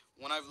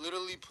 when I've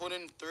literally put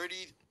in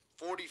 30,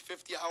 40,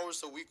 50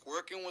 hours a week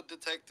working with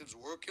detectives,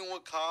 working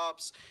with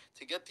cops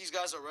to get these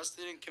guys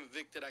arrested and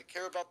convicted. I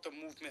care about the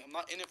movement. I'm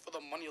not in it for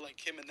the money like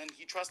him. And then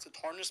he tries to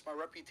tarnish my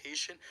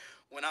reputation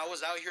when I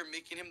was out here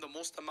making him the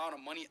most amount of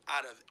money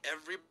out of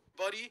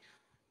everybody.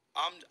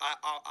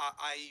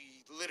 I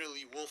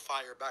literally will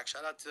fire back.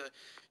 Shout out to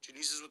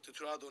Janice's with the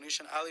 $2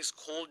 donation. Alex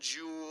called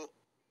you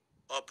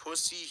a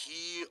pussy.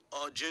 He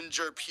a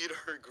ginger Peter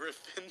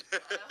Griffin.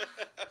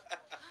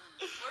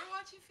 We're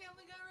watching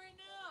Family Guy right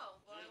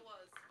now. Well, I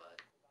was, but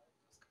those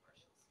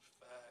commercials.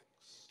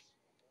 Facts.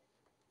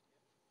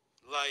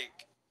 Like,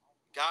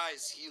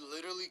 guys, he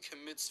literally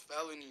commits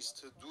felonies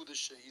to do this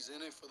shit. He's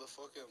in it for the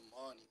fucking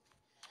money.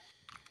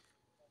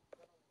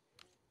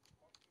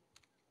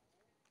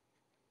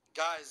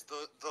 Guys,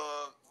 the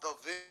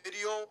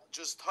video,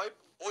 just type,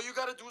 all you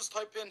gotta do is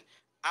type in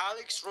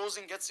Alex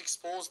Rosen gets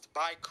exposed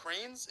by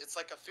cranes. It's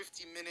like a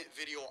 50-minute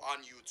video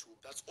on YouTube.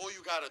 That's all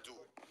you gotta do.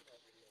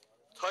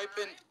 Type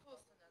in. I am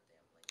posting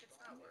that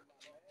damn link.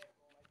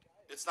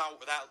 It's not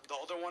working. It's not that the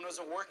other one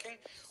isn't working.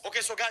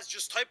 Okay, so guys,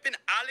 just type in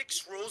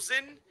Alex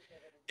Rosen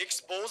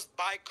exposed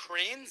by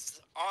cranes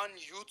on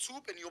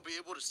YouTube, and you'll be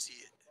able to see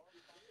it.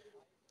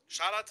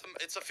 Shout out to,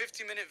 it's a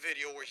 50-minute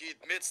video where he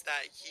admits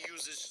that he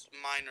uses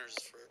minors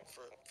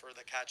for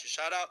the catches.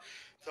 Shout out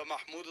to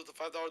Mahmoud with the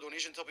 $5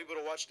 donation. Tell people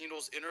to watch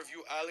Nito's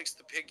interview. Alex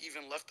the pig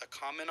even left a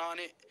comment on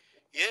it.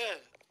 Yeah,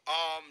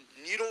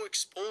 Nito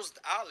exposed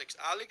Alex.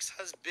 Alex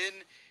has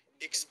been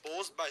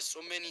exposed by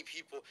so many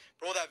people.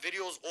 Bro, that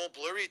video is all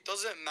blurry. It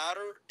doesn't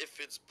matter if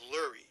it's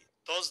blurry.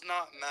 Does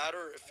not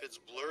matter if it's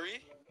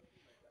blurry.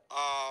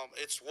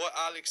 It's what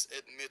Alex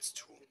admits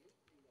to.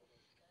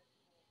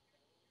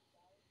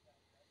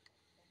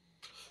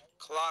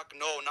 Clock,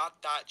 no,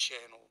 not that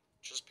channel.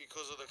 Just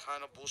because of the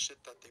kind of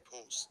bullshit that they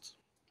post.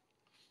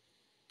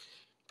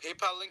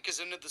 PayPal link is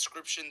in the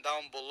description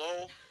down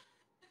below,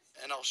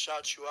 and I'll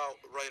shout you out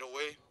right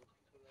away.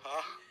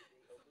 Huh?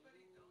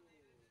 Somebody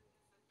donated and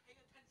said, "Pay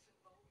attention,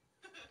 Mo."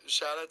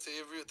 Shout out to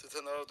Avery with the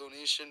 $10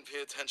 donation.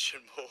 Pay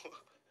attention, Mo.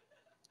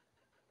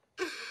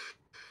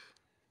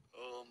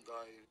 Oh, I'm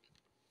dying.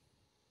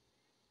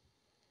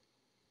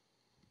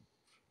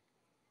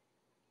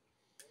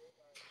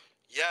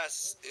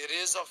 Yes, it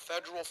is a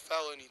federal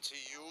felony to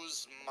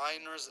use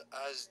minors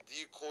as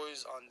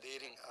decoys on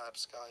dating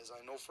apps, guys.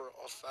 I know for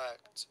a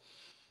fact.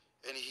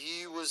 And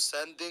he was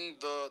sending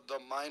the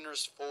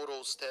minors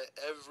photos to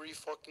every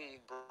fucking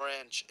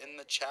branch in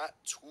the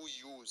chat to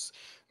use,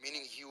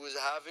 meaning he was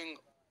having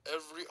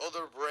every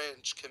other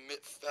branch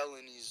commit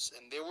felonies,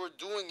 and they were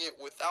doing it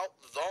without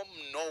them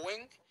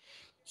knowing.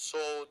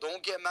 So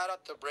don't get mad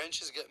at the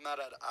branches, get mad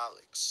at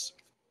Alex.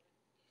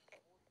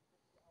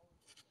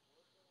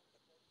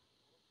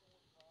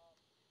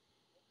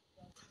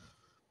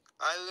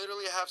 I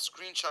literally have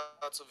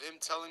screenshots of him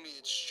telling me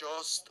it's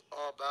just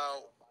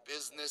about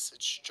business,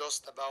 it's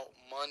just about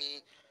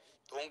money.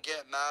 Don't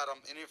get mad,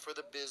 I'm in it for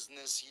the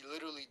business. He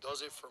literally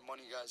does it for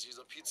money, guys. He's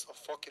a pizza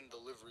fucking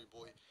delivery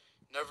boy.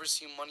 Never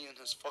seen money in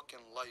his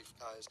fucking life,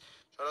 guys.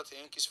 Shout out to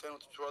Yankees fan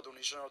with the $2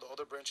 donation. Are the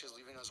other branches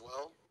leaving as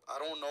well? I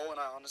don't know,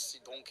 and I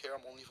honestly don't care.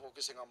 I'm only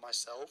focusing on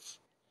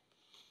myself.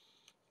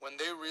 When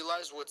they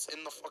realize what's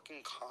in the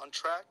fucking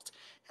contract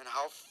and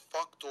how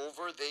fucked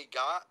over they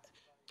got,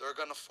 they're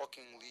gonna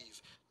fucking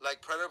leave. Like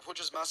Predator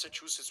Puches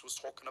Massachusetts was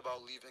talking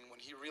about leaving when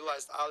he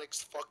realized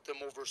Alex fucked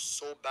him over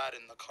so bad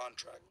in the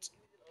contract.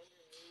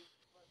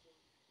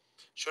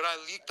 Should I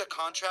leak the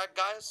contract,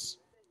 guys?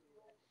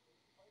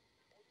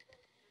 They're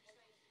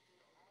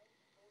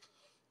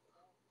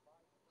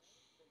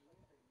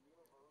saying he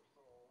did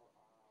already.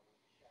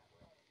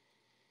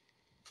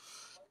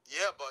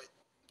 Yeah, but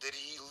did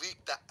he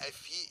leak that?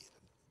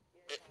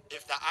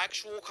 If the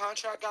actual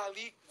contract got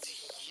leaked,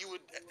 he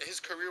would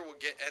his career would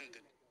get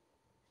ended.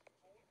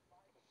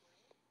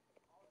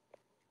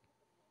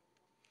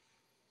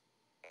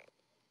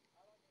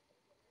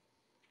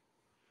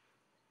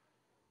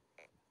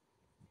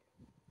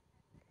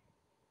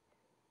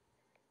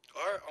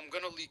 All right, I'm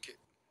gonna leak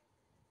it.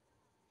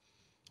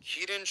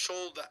 He didn't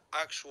show the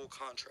actual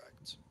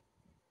contract.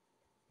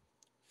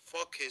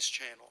 Fuck his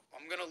channel.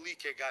 I'm gonna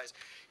leak it, guys.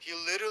 He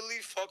literally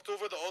fucked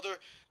over the other.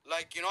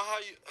 Like, you know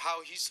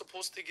how he's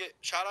supposed to get.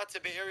 Shout out to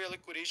Bay Area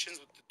Liquidations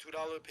with the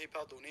 $2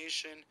 PayPal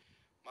donation.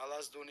 My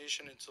last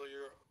donation until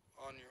you're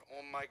on your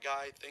own, my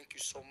guy. Thank you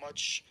so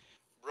much,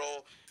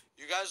 bro.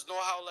 You guys know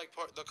how like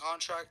part the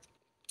contract.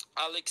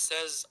 Alex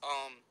says,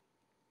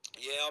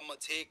 yeah, I'm gonna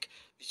take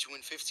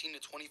between 15 to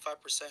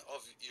 25%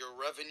 of your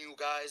revenue,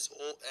 guys.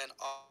 Oh,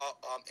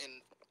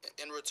 and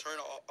in return,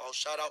 I'll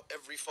shout out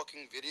every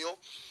fucking video.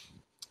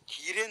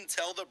 He didn't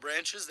tell the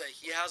branches that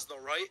he has the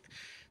right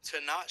to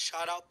not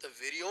shout out the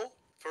video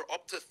for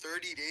up to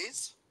 30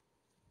 days.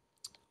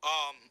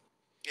 Um,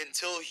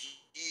 until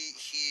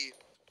he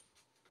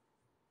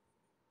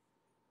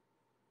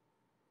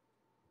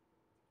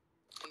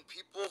when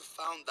people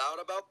found out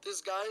about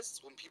this,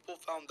 guys,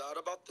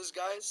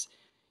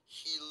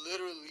 he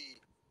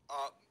literally,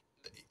 uh,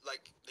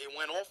 like they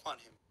went off on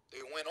him.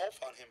 They went off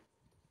on him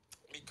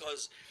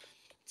because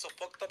it's a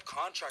fucked up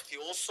contract. He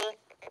also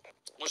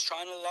was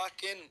trying to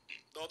lock in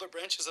the other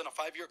branches in a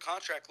 5-year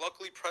contract.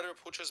 Luckily, Predator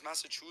Puches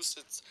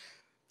Massachusetts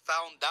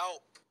found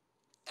out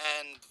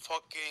and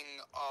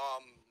fucking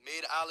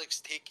made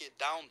Alex take it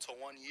down to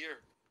 1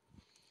 year.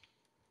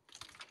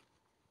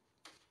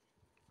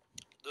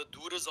 The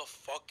dude is a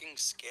fucking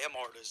scam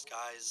artist,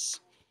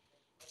 guys.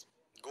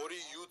 Go to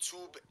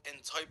YouTube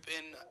and type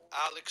in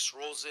Alex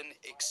Rosen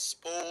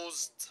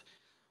exposed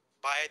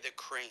by the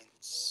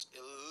cranes.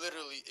 It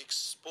literally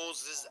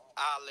exposes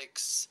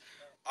Alex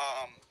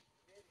um,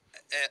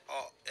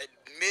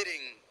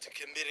 admitting to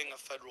committing a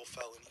federal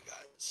felony,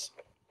 guys.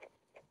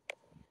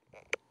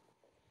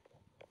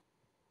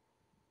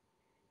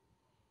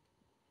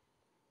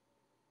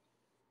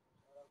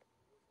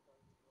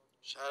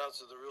 Shout out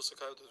to the real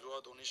Sakai with the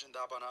donation.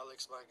 Dab on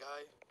Alex, my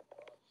guy.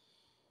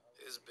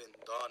 It's been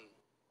done.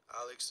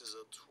 Alex is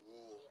a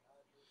tool.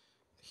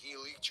 He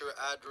leaked your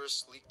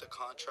address, leaked the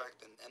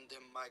contract, and end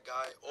him, my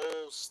guy.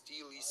 Oh,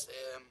 Steely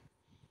Sam.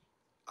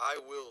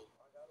 I will.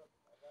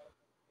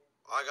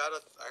 I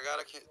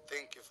gotta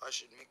think if I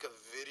should make a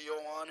video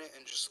on it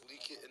and just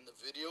leak it in the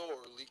video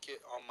or leak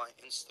it on my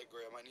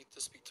Instagram. I need to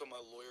speak to my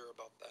lawyer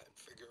about that and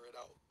figure it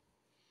out.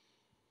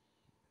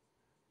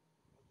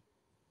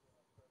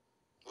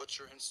 What's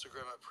your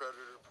Instagram at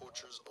Predator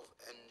Poachers of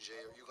NJ?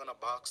 Are you gonna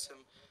box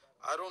him?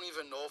 I don't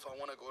even know if I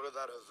want to go to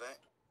that event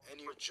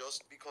anymore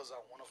just because I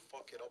want to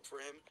fuck it up for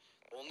him.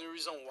 The only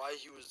reason why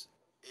he was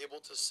able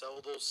to sell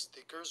those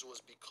stickers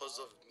was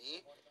because of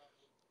me.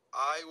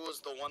 I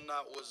was the one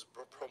that was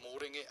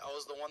promoting it. I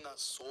was the one that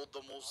sold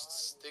the most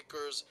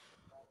stickers.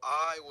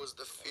 I was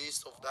the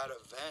face of that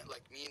event.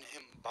 Like me and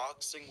him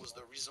boxing was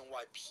the reason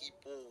why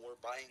people were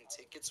buying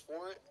tickets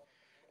for it.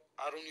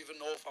 I don't even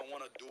know if I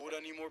want to do it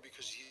anymore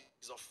because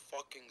he's a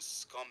fucking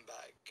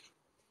scumbag.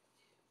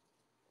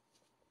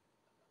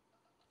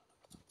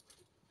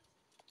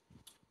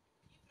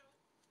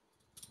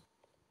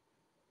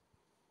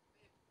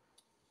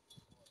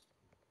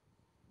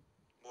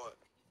 What?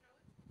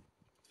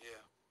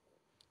 Yeah.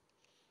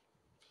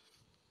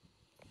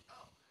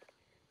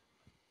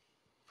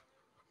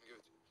 Give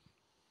it.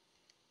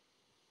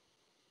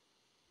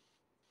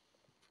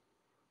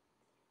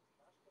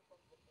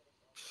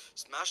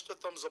 Smash the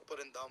thumbs up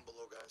button down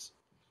below, guys.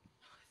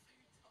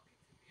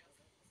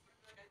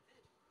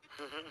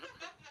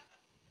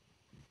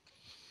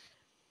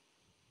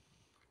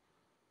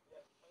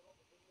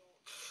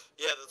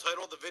 Yeah, the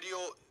title of the video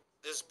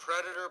is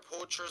Predator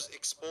Poachers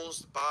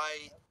Exposed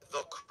by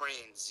the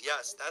Cranes.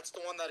 Yes, that's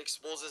the one that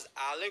exposes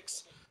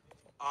Alex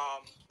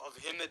of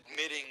him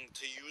admitting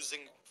to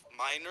using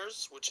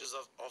minors, which is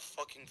a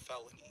fucking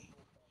felony.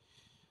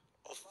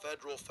 A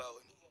federal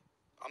felony.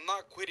 I'm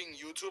not quitting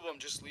YouTube, I'm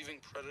just leaving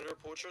Predator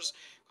Poachers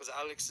because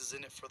Alex is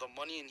in it for the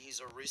money and he's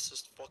a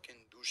racist fucking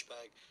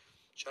douchebag.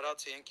 Shout out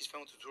to Yankees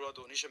fan with the $2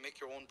 donation.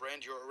 Make your own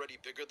brand. You're already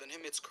bigger than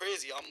him. It's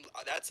crazy.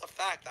 That's a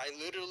fact. I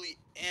literally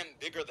am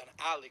bigger than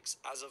Alex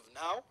as of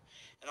now,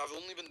 and I've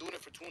only been doing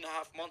it for 2.5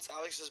 months.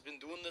 Alex has been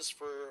doing this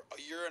for a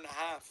year and a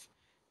half,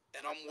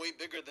 and I'm way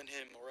bigger than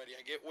him already.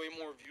 I get way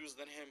more views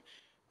than him.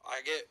 I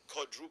get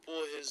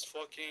quadruple his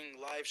fucking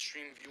live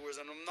stream viewers,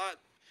 and I'm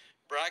not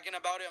bragging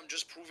about it. I'm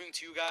just proving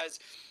to you guys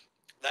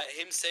that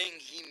him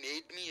saying he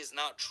made me is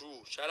not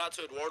true. Shout out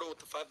to Eduardo with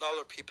the $5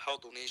 PayPal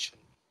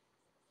donation.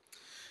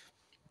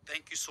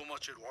 Thank you so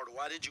much, Eduardo.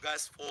 Why did you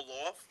guys fall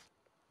off?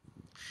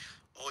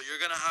 Oh, you're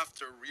gonna have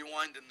to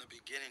rewind in the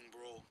beginning,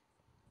 bro.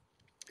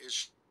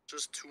 It's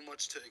just too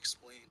much to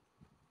explain.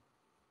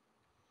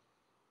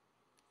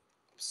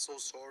 I'm so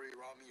sorry,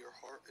 Ramy. Your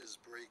heart is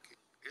breaking.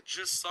 It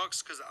just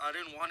sucks because I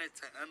didn't want it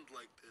to end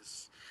like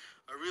this.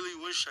 I really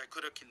wish I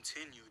could have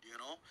continued, you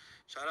know?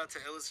 Shout out to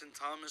Ellison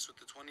Thomas with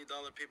the $20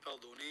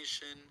 PayPal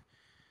donation.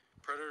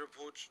 Predator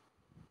Poach.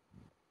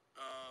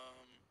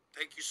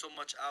 Thank you so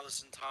much,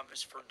 Allison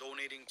Thomas, for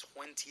donating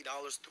 $20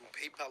 through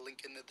PayPal.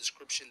 Link in the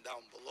description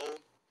down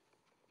below.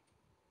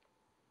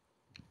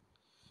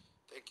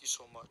 Thank you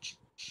so much.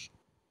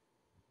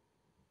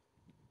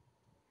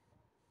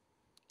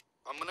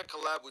 I'm gonna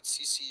collab with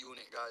CC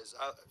Unit, guys.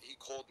 He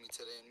called me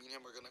today, and me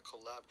and him are gonna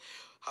collab.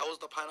 How was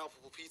the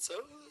pineapple pizza?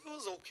 It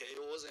was okay.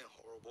 It wasn't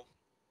horrible.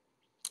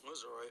 It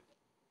was alright.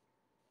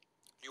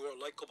 You are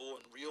likable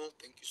and real.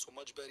 Thank you so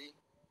much, Betty.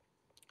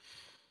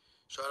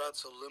 Shout out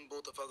to Limbo,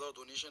 the $5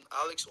 donation.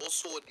 Alex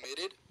also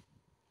admitted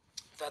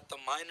that the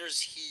miners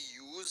he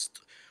used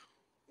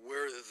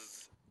were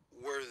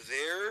were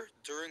there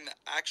during the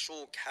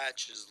actual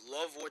catches.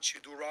 Love what you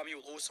do, Ramy.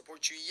 Will always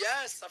support you.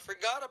 Yes, I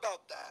forgot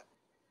about that.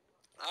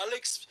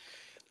 Alex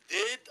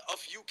did a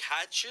few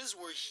catches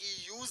where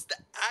he used the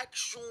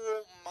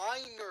actual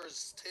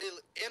miners to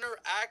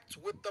interact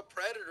with the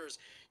predators.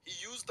 He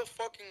used the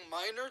fucking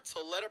miner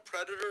to let a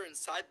predator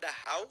inside the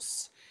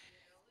house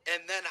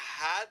and then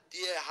had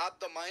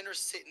the miner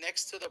sit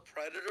next to the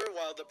predator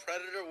while the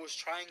predator was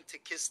trying to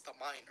kiss the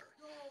miner.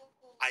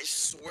 I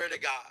swear to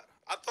God.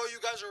 I thought you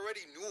guys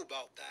already knew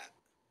about that.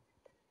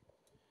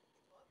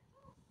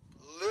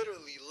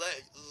 Literally,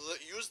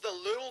 use the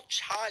little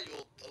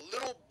child, the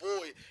little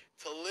boy,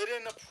 to let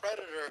in a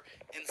predator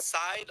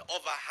inside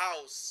of a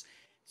house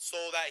so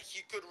that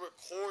he could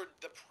record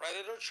the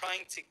predator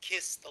trying to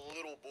kiss the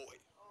little boy.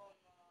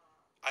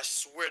 I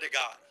swear to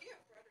God.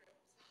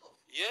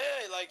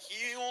 Yeah, like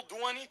he'll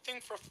do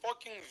anything for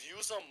fucking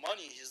views and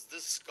money. He's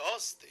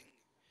disgusting.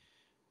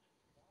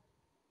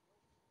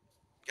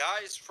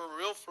 Guys, for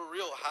real, for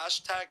real.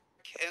 Hashtag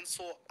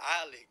cancel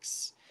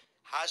Alex.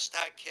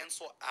 Hashtag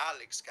cancel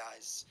Alex,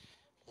 guys.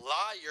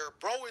 Liar.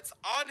 Bro, it's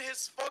on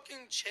his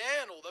fucking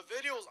channel. The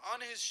video's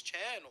on his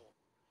channel.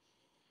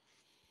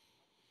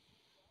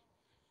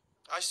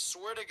 I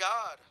swear to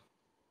God.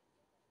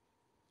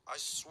 I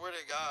swear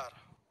to God.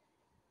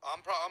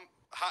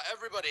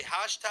 Everybody,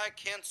 hashtag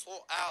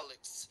cancel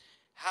Alex.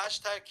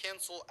 Hashtag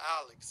cancel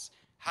Alex.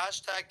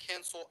 Hashtag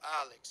cancel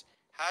Alex.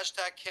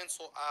 Hashtag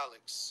cancel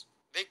Alex.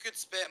 They could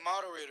spam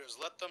moderators.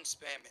 Let them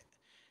spam it.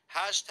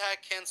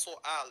 Hashtag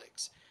cancel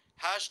Alex.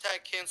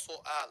 Hashtag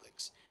cancel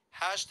Alex.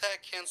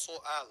 Hashtag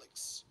cancel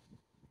Alex.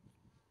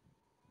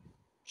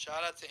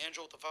 Shout out to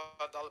Angel with the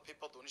 $5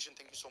 PayPal donation.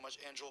 Thank you so much,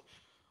 Angel.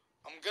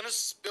 I'm gonna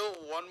spill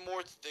one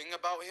more thing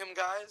about him,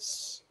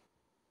 guys.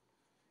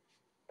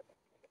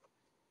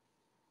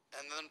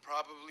 And then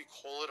probably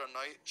call it a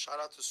night. Shout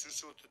out to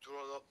Susu with the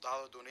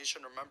 $2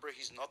 donation. Remember,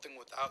 he's nothing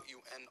without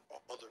you and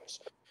others.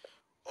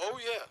 Oh,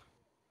 yeah.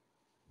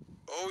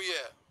 Oh,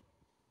 yeah.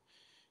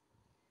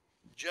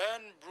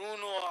 Jen,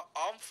 Bruno,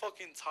 I'm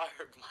fucking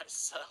tired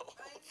myself.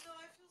 I know,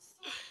 I feel so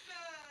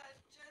bad.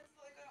 Jen's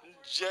like at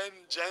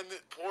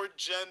work. Poor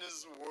Jen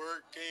is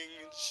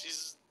working.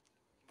 She's.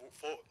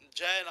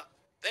 Jen,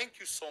 thank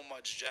you so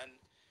much, Jen.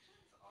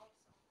 Jen's awesome.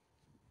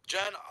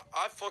 Jen,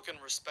 I fucking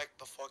respect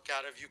the fuck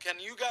out of you. Can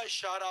you guys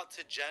shout out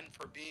to Jen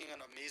for being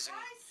an amazing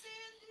Hi,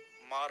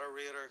 Sandy.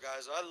 moderator,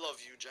 guys? I love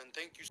you, Jen.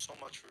 Thank you so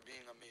much for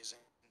being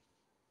amazing.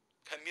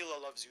 Camila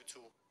loves you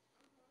too.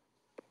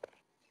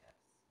 Yes.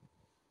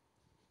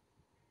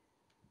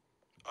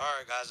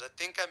 Alright, guys. I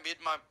think I made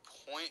my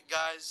point,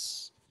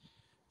 guys.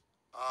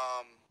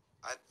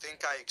 I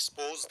think I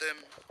exposed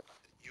him.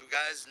 You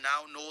guys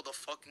now know the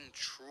fucking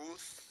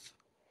truth.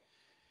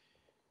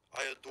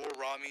 I adore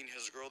Ramy and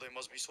his girl. They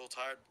must be so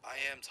tired. I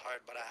am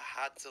tired, but I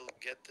had to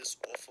get this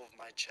off of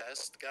my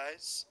chest,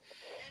 guys.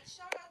 And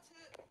shout out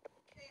to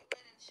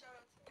Caitlin and shout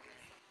out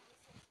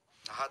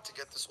to I had to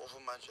get this off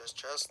of my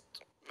chest.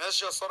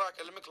 ماشي يا سارة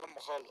أكلمك لما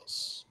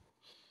أخلص.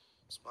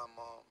 It's my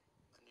mom.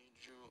 I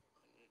need you.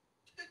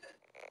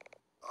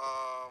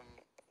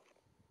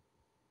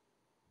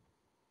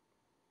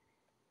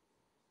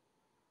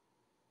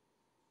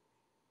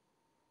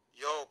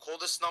 Yo, call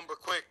this number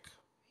quick.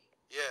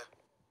 Yeah.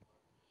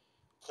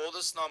 Call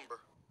this number.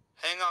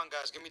 Hang on,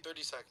 guys. Give me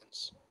 30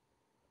 seconds.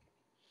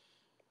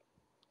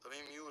 Let me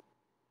mute.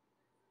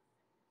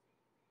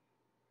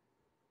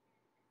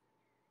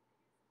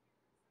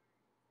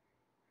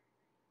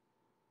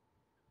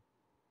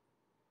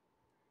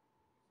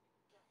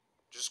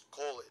 Just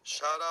call it.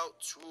 Shout out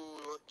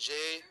to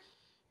Jay,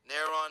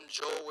 Neron,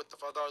 Joe with the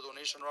 $5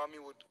 donation. Ramy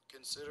would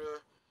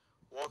consider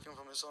walking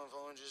from his son and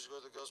following Jesus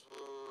Christ, the gospel.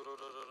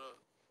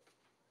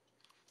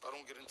 I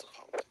don't get into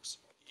politics.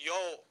 Yo,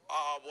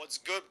 what's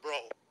good, bro?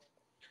 Aaron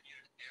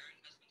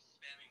has been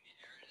spamming me.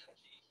 Aaron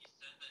MG. He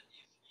said that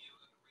if you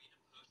agree to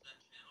post that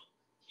channel,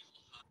 he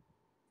will hide you.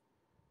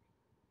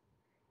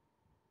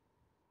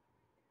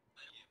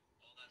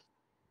 All that.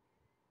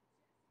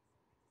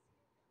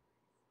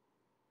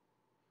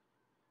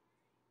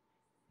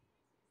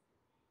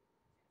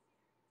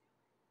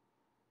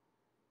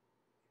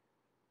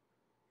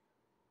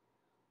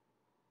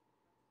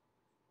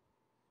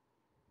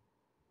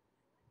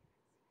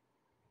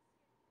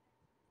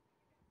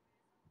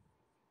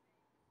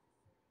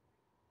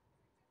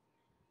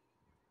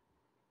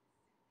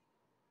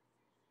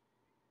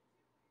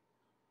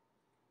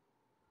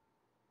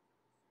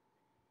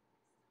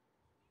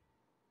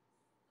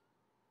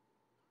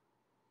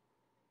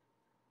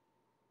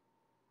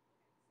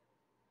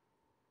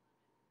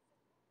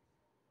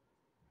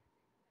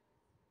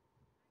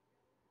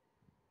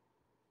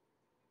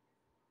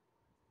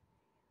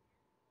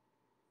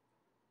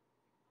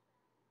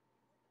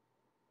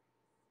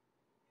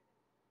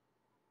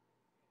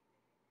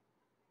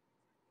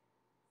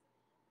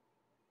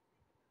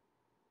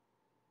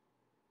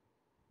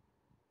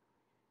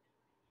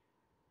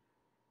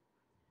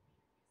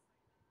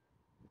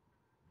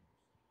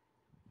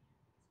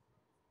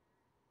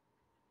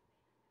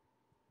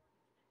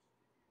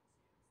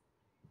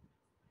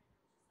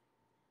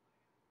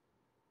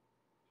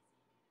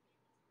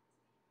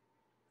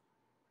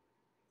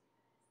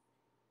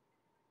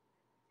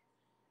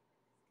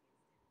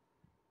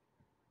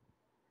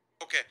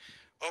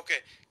 Okay,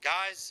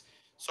 guys.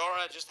 Sorry,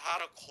 I just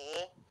had a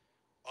call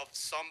of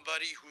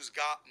somebody who's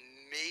got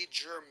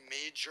major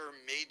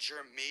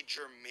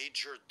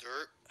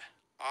dirt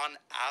on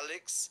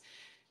Alex.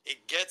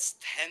 It gets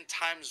 10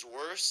 times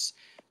worse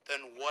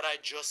than what I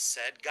just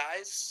said,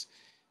 guys.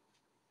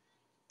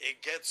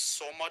 It gets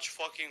so much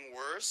fucking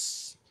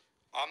worse.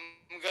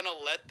 I'm gonna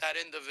let that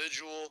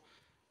individual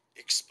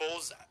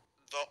expose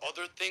the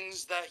other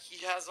things that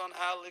he has on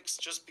Alex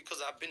just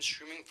because I've been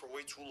streaming for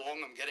way too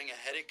long. I'm getting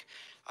a headache.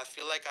 I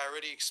feel like I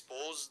already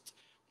exposed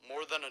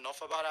more than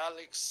enough about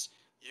Alex.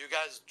 You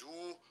guys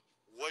do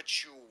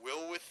what you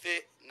will with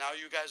it. Now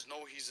you guys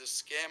know he's a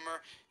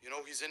scammer. You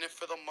know he's in it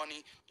for the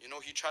money. You know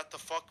he tried to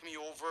fuck me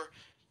over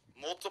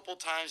multiple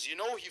times. You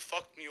know he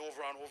fucked me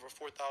over on over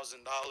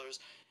 $4,000.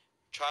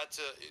 Tried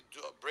to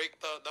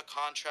break the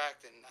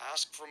contract and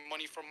ask for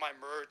money from my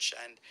merch,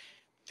 and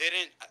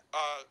didn't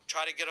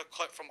try to get a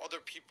cut from other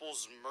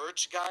people's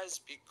merch, guys,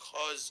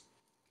 because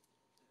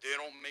they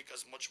don't make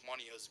as much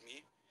money as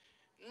me.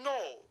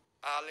 No,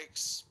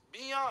 Alex,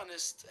 be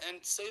honest and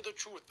say the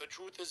truth. The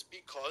truth is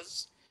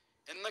because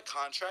in the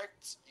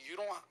contract, you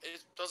don't.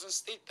 It doesn't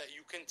state that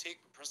you can take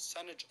a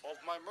percentage of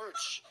my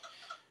merch.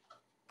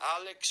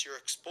 Alex, you're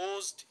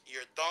exposed.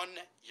 You're done.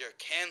 You're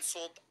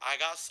canceled. I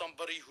got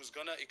somebody who's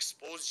gonna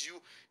expose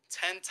you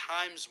 10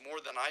 times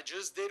more than I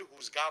just did.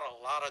 Who's got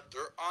a lot of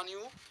dirt on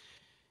you.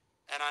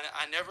 And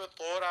I never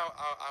thought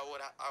I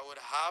would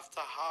have to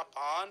hop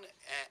on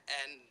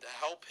and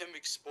help him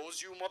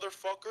expose you,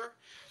 motherfucker.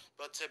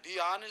 But to be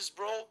honest,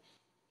 bro,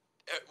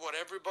 what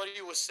everybody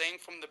was saying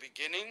from the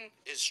beginning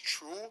is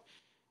true.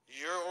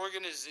 Your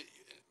organization,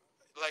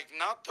 like,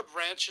 not the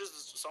branches.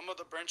 Some of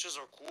the branches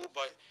are cool,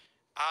 but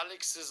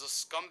Alex is a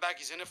scumbag.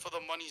 He's in it for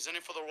the money. He's in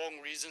it for the wrong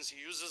reasons. He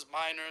uses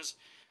minors.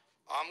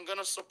 I'm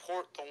gonna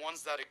support the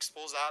ones that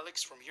expose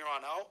Alex from here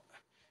on out.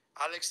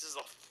 Alex is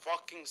a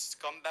fucking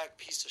scumbag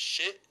piece of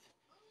shit.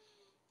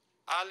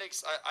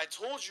 Alex, I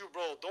told you,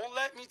 bro, don't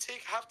let me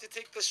have to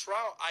take this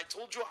route. I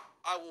told you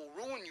I will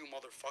ruin you,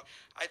 motherfucker.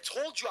 I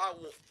told you I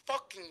will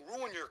fucking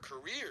ruin your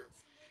career.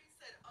 Somebody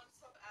said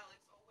unsub Alex.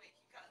 Oh wait,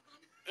 he got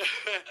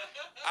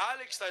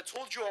Alex, I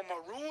told you I'ma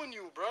ruin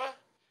you, bruh.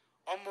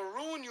 I'ma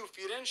ruin you if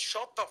you didn't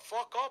shut the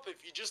fuck up,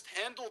 if you just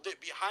handled it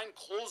behind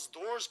closed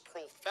doors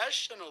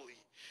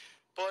professionally.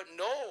 But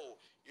no,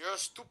 you're a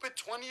stupid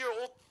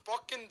 20-year-old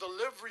fucking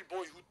delivery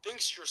boy who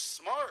thinks you're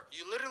smart.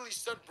 You literally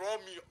said, bro,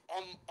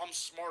 I'm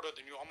smarter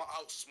than you. I'm gonna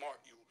outsmart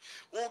you.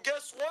 Well,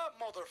 guess what,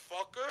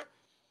 motherfucker?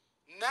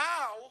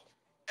 Now,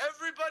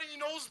 everybody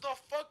knows the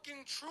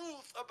fucking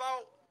truth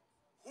about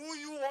who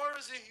you are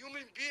as a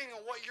human being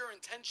and what your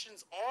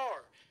intentions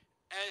are.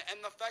 And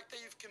the fact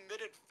that you've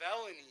committed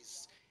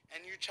felonies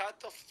and you tried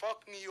to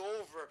fuck me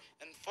over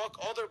and fuck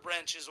other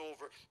branches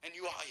over and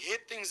you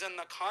hit things in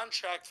the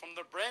contract from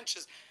the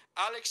branches.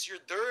 Alex,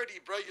 you're dirty,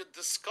 bro. You're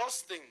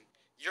disgusting.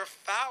 You're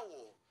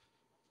foul.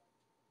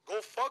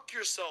 Go fuck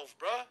yourself,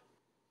 bro.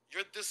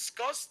 You're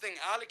disgusting,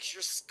 Alex.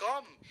 You're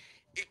scum.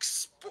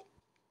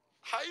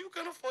 How you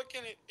gonna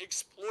fucking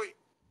exploit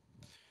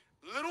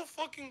little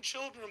fucking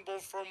children, bro,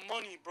 for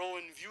money, bro,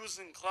 and views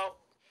and clout?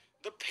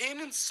 The pain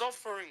and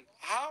suffering.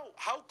 How?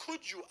 How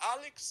could you,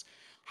 Alex?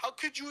 How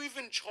could you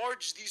even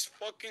charge these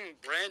fucking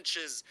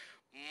branches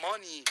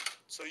money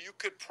so you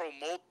could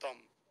promote them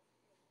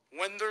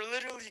when they're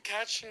literally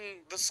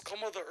catching the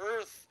scum of the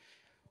earth?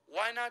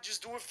 Why not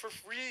just do it for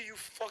free, you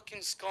fucking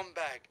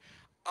scumbag?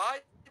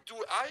 I've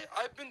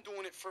been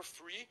doing it for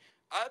free.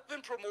 I've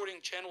been promoting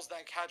channels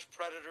that catch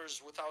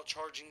predators without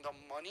charging them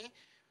money.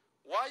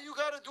 Why you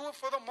gotta do it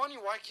for the money?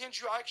 Why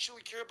can't you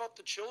actually care about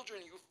the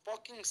children, you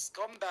fucking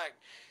scumbag?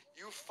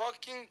 You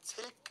fucking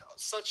take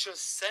such a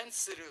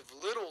sensitive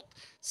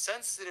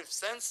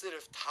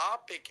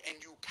topic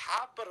and you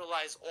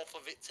capitalize off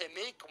of it to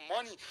make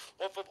money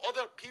off of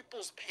other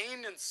people's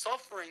pain and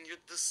suffering.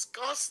 You're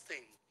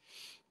disgusting.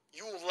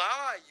 You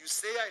lie. You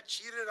say I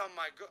cheated on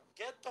my girl.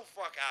 Get the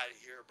fuck out of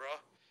here, bro.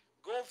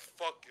 Go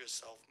fuck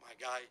yourself, my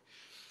guy.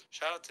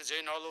 Shout out to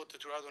Jay Narlo, to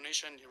 $2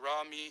 donation.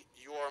 Ramy,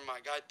 you are my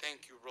guy.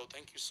 Thank you, bro.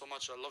 Thank you so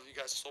much. I love you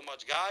guys so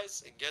much.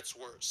 Guys, it gets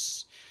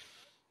worse.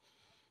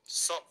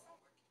 So,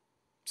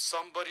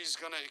 somebody's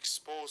gonna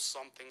expose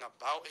something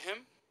about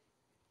him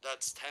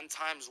that's 10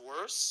 times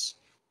worse.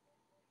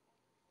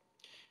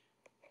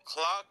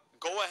 Clock,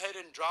 go ahead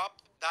and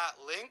drop that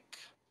link.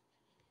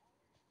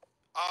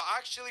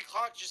 Actually,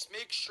 Clock, just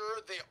make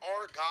sure they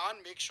are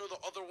gone. Make sure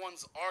the other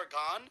ones are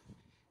gone.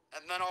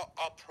 And then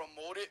I'll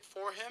promote it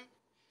for him.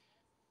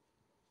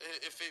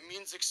 If it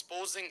means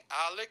exposing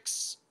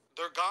Alex,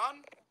 they're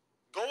gone.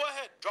 Go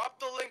ahead, drop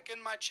the link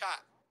in my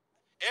chat.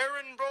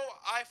 Aaron, bro,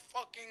 I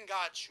fucking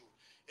got you.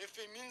 If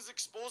it means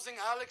exposing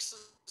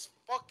Alex's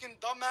fucking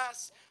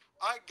dumbass,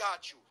 I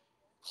got you.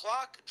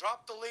 Clock,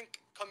 drop the link.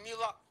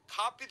 Camila,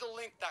 copy the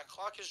link that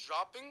Clock is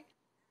dropping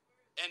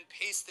and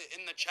paste it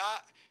in the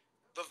chat.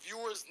 The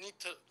viewers need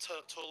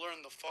to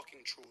learn the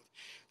fucking truth.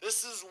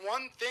 This is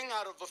one thing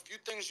out of a few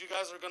things you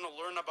guys are going to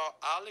learn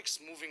about Alex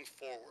moving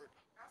forward.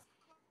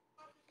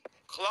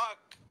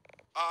 Clock,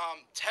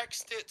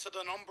 text it to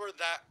the number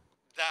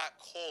that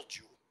called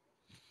you.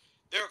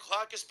 Their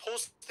Clock is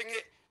posting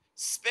it.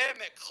 Spam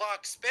it,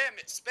 Clock.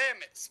 Spam it, spam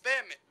it,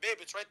 spam it.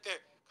 Babe, it's right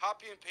there.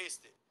 Copy and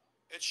paste it.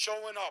 It's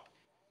showing up.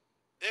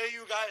 There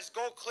you guys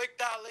go. Click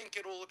that link.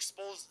 It will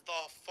expose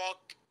the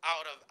fuck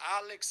out of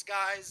Alex,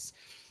 guys.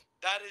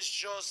 That is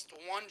just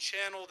one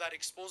channel that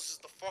exposes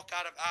the fuck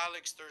out of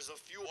Alex. There's a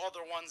few other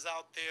ones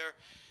out there.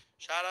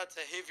 Shout out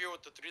to Javier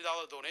with the $3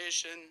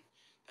 donation.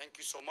 Thank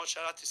you so much.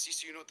 Shout out to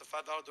CC Unit with the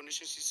 $5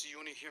 donation. CC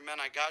Unit here,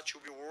 man. I got you.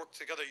 We will work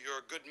together.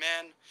 You're a good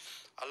man.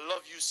 I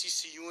love you,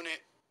 CC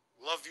Unit.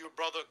 Love you,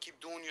 brother.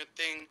 Keep doing your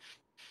thing.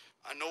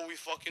 I know we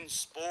fucking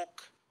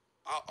spoke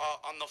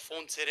on the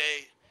phone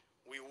today.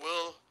 We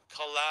will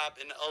collab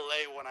in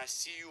LA when I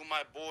see you,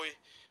 my boy.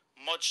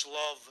 Much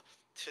love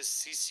to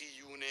CC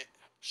Unit.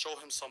 Show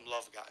him some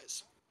love,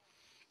 guys.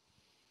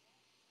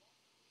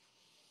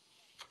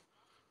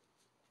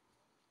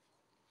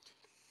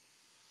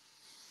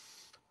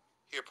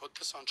 Here, put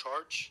this on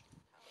charge.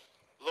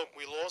 Look,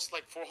 we lost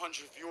like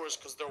 400 viewers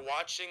because they're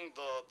watching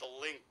the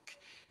link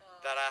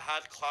that I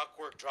had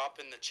Clockwork drop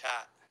in the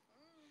chat.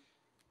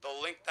 The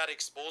link that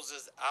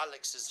exposes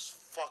Alex's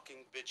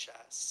fucking bitch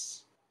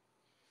ass.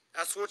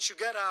 That's what you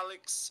get,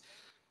 Alex.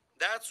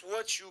 That's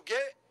what you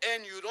get,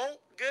 and you don't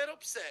get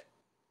upset.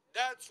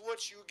 That's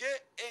what you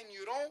get, and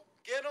you don't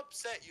get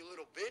upset, you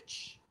little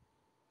bitch.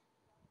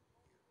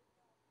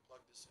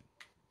 Plug this in.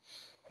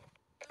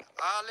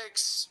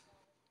 Alex,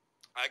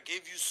 I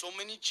gave you so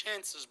many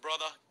chances,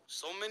 brother.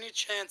 So many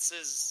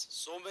chances.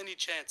 So many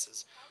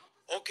chances.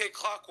 Okay,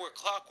 Clockwork.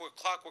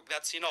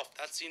 That's enough.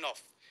 That's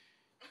enough.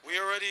 We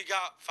already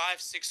got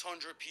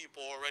 500-600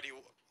 people already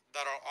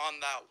that are on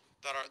that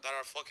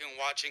are fucking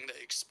watching the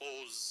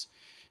expose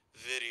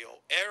video.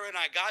 Aaron,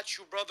 I got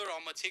you, brother.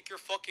 I'm gonna take your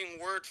fucking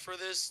word for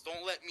this.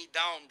 Don't let me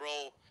down,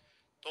 bro.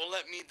 Don't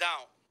let me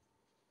down.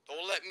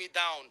 Don't let me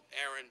down,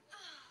 Aaron.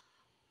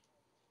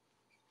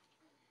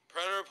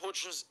 Predator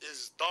Poachers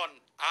is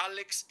done.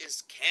 Alex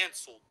is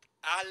canceled.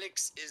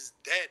 Alex is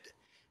dead.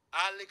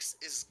 Alex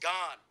is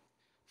gone.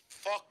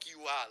 Fuck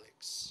you,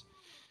 Alex.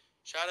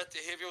 Shout out to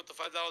Javier with the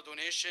 $5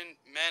 donation.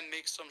 Man,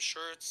 make some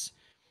shirts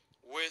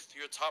with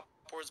your top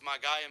words, my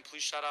guy. And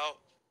please shout out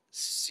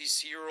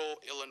Cicero,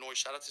 Illinois.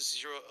 Shout out to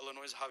Cicero,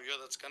 Illinois, Javier.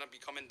 That's going to be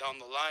coming down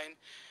the line.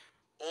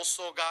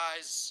 Also,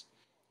 guys,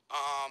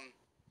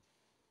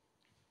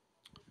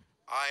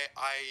 I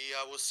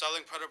was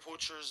selling Predator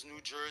Poachers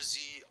New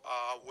Jersey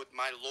with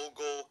my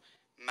logo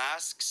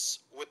masks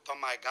with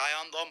my guy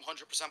on them,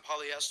 100%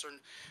 polyester,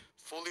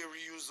 fully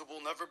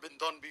reusable, never been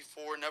done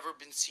before, never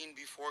been seen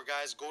before,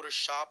 guys. Go to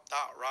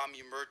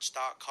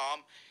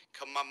shop.ramymerch.com.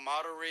 Can my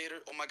moderator,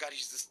 oh my god,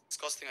 he's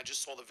disgusting, I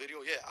just saw the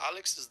video. Yeah,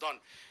 Alex is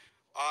done.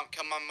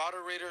 Can my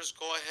moderators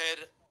go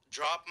ahead,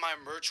 drop my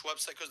merch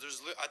website,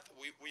 because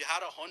we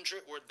had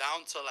 100, we're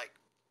down to like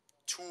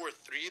 2 or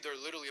 3. They're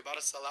literally about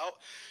to sell out.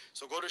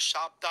 So go to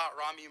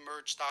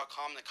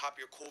shop.ramymerch.com to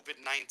copy your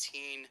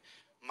COVID-19,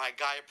 my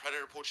guy,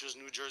 Predator Poachers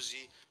New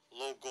Jersey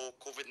logo,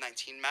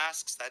 COVID-19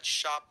 masks. That's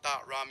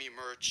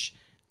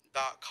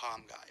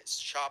shop.ramymerch.com, guys.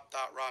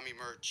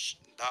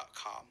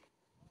 Shop.ramymerch.com.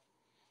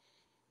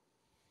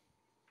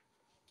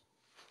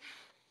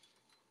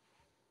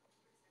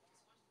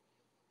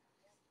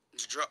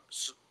 Drop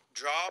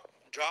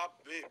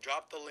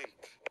the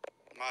link.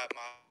 My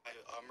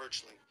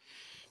merch link.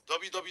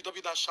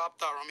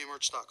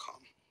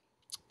 www.shop.ramymerch.com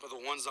for the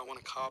ones that want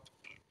to cop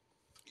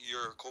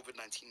your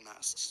COVID-19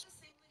 masks.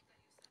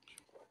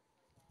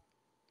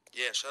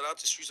 Yeah, shout out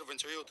to Streets of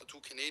Ontario with the 2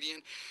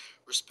 Canadian.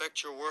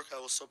 Respect your work. I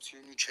will sub to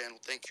your new channel.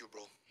 Thank you,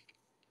 bro.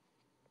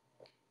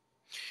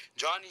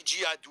 Johnny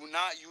G, I do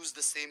not use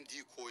the same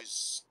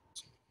decoys.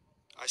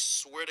 I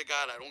swear to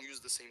God, I don't use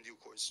the same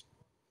decoys.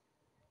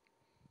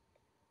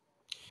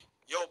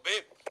 Yo,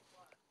 babe,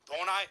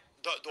 don't I?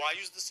 Do I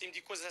use the same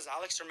decoys as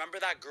Alex? Remember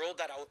that girl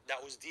that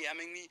was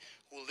DMing me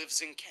who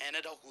lives in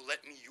Canada who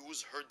let me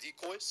use her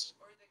decoys?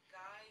 Or the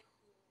guy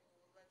who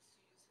lets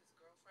you use his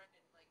girlfriend in,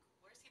 like,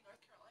 where's he,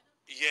 North Carolina?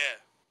 Yeah.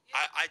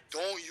 I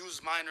don't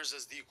use minors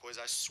as decoys.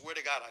 I swear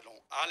to God, I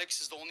don't.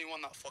 Alex is the only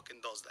one that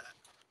fucking does that.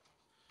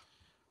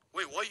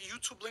 Wait, what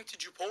YouTube link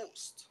did you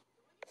post?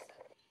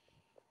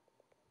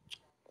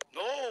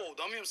 No,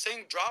 dummy, I'm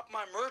saying drop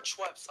my merch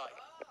website.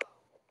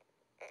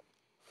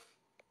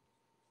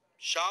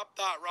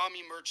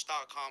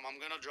 Shop.ramymerch.com. I'm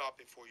gonna drop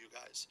it for you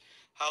guys.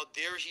 How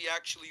dare he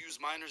actually use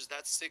minors?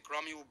 That's sick.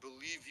 Ramy will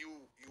believe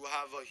you. You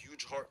have a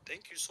huge heart.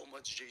 Thank you so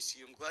much,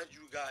 JC. I'm glad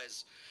you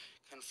guys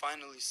can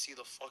finally see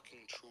the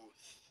fucking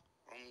truth.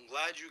 I'm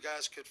glad you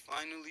guys could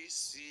finally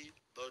see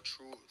the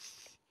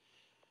truth.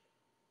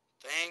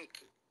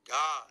 Thank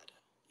God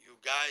you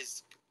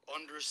guys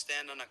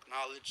understand and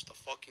acknowledge the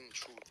fucking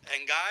truth.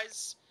 And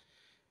guys,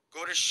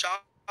 go to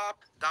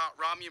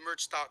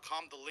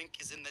shop.ramymerch.com. The link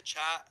is in the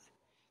chat.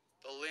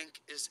 The link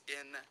is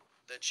in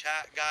the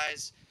chat,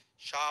 guys.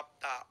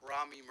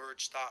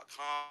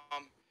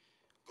 Shop.ramymerch.com.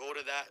 Go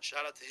to that.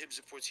 Shout out to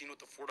Hibs14 with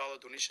the $4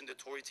 donation. Did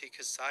Tori take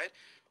his side?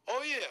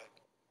 Oh, yeah.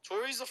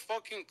 Tori's a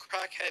fucking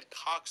crackhead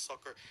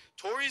cocksucker.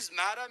 Tori's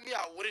mad at me.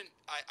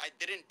 I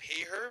didn't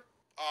pay her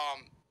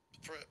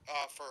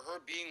for her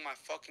being my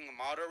fucking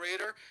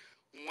moderator,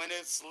 when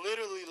it's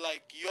literally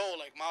like, yo,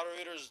 like,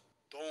 moderators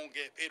don't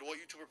get paid. What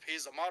YouTuber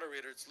pays a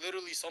moderator? It's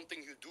literally something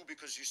you do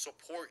because you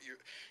support the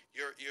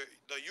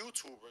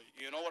YouTuber.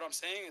 You know what I'm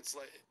saying? It's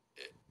like,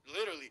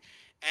 literally.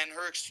 And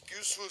her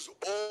excuse was,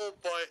 oh,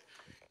 but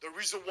the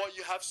reason why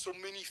you have so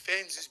many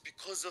fans is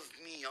because of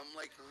me. I'm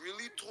like,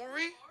 really,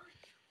 Tori?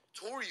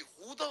 Tori,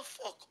 who the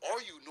fuck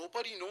are you?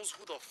 Nobody knows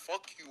who the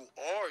fuck you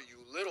are, you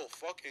little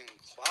fucking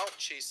clout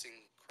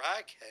chasing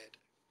crackhead.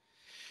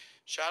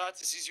 Shout out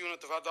to CZU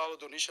with the $5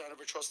 donation. I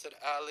never trusted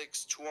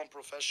Alex. Too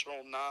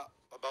unprofessional. Not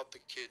about the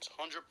kids.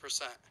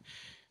 100%.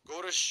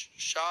 Go to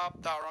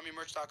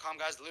shop.ramymerch.com,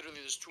 guys.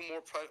 Literally, there's 2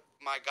 more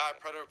my guy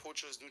Predator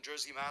Poachers New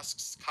Jersey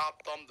masks.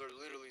 Cop them. They're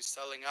literally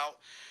selling out.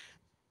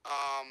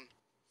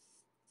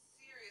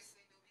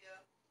 Seriously,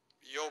 Nubia.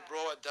 Yo,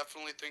 bro, I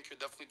definitely think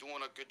you're definitely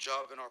doing a good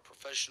job and are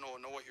professional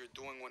and know what you're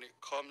doing when it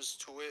comes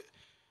to it.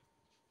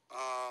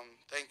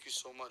 Thank you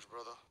so much,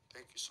 brother.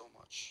 Thank you so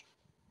much.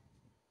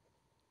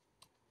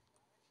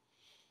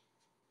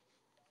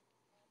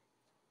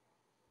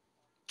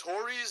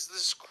 Tori is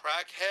this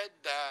crackhead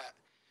that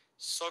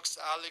sucks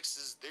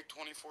Alex's dick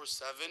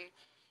 24/7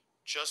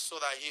 just so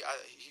that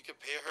he could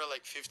pay her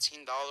like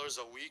 $15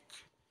 a week.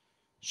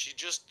 She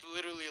just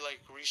literally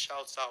like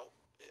reshouts out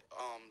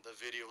the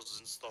videos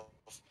and stuff.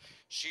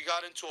 She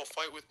got into a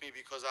fight with me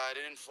because I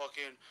didn't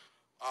fucking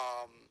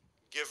um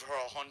give her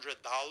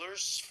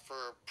 $100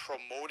 for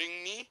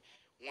promoting me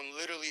when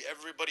literally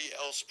everybody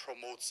else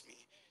promotes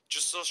me.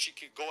 Just so she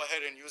could go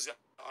ahead and use it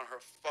on her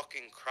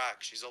fucking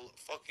crack. She's a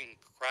fucking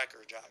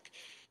cracker jack.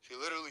 She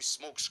literally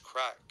smokes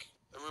crack.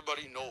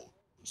 Everybody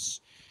knows.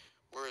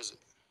 Where is it?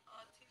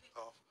 TV.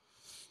 Oh.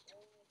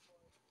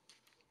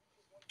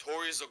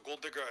 Tori's a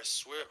gold digger, I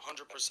swear,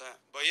 100%.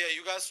 But yeah,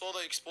 you guys saw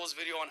the exposed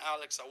video on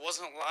Alex. I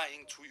wasn't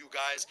lying to you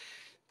guys.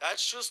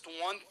 That's just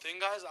one thing,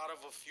 guys, out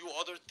of a few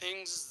other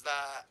things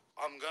that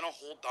I'm gonna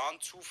hold on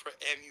to for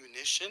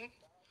ammunition.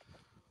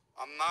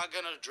 I'm not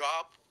gonna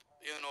drop,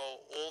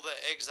 all the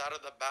eggs out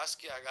of the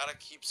basket. I gotta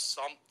keep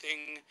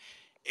something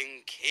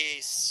in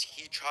case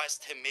he tries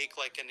to make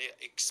like an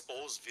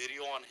exposed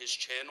video on his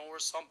channel or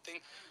something.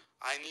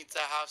 I need to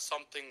have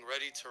something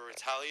ready to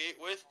retaliate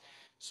with.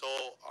 So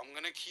I'm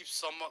gonna keep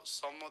some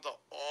of the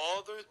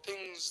other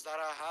things that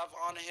I have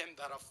on him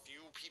that a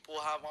few people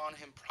have on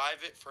him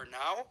private for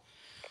now.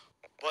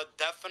 But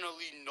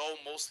definitely no,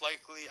 most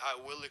likely I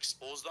will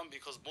expose them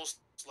because most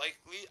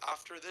likely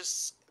after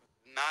this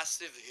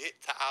massive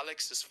hit to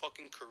Alex's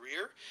fucking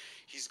career,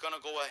 he's gonna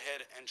go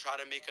ahead and try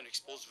to make an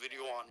exposed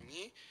video on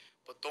me.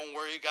 But don't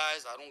worry,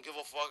 guys, I don't give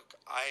a fuck.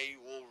 I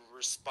will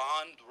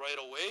respond right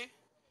away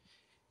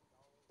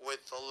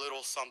with a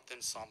little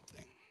something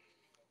something.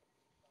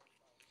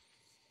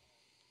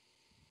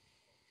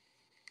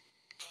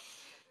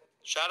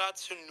 Shout out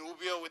to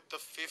Nubia with the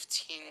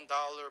 $15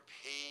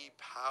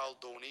 PayPal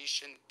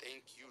donation.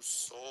 Thank you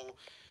so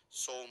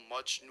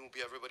much,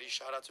 Nubia. Everybody,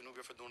 shout out to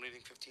Nubia for donating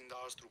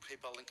 $15 through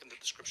PayPal. Link in the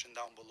description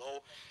down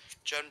below.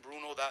 Jen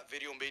Bruno, that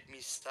video made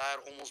me sad.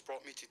 Almost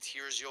brought me to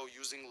tears, yo.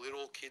 Using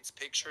little kids'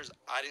 pictures.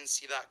 I didn't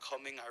see that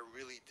coming. I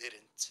really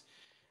didn't.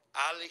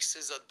 Alex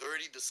is a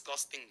dirty,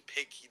 disgusting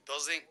pig. He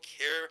doesn't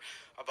care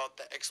about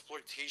the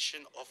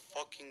exploitation of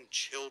fucking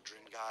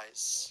children,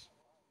 guys.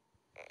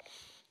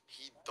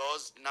 He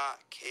does not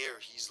care.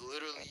 He's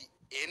literally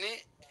in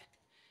it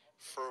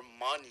for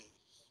money.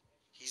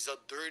 He's a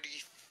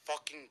dirty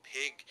fucking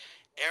pig.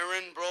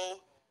 Aaron,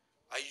 bro,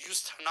 I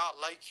used to not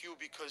like you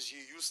because you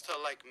used to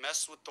like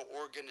mess with the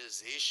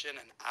organization.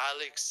 And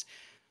Alex,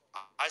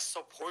 I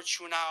support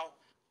you now.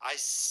 I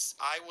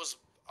was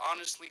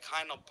honestly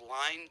kind of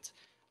blind.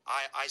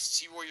 I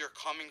see where you're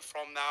coming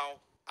from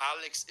now.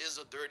 Alex is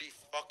a dirty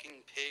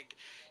fucking pig.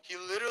 He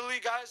literally,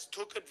 guys,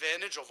 took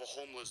advantage of a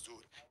homeless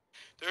dude.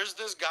 There's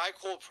this guy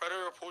called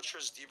Predator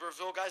Poachers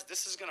D'Iberville, guys.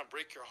 This is gonna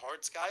break your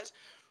hearts, guys.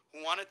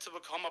 Who wanted to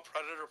become a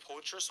predator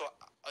poacher? So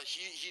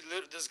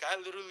this guy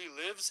literally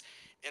lives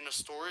in a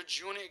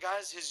storage unit,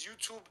 guys. His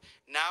YouTube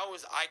now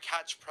is I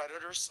Catch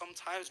Predators.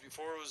 Sometimes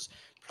before it was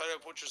Predator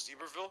Poachers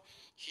D'Iberville,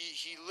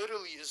 he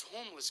literally is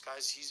homeless,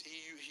 guys. He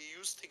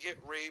used to get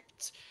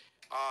raped.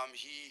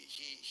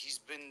 He's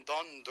been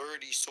done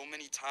dirty so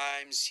many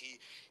times.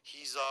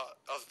 He's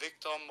a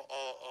victim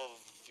of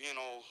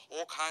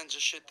all kinds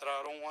of shit that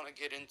I don't want to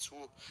get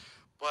into.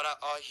 But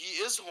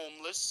he is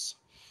homeless.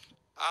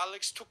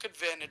 Alex took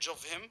advantage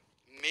of him,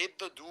 made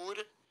the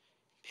dude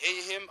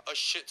pay him a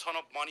shit ton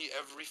of money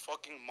every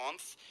fucking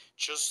month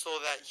just so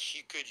that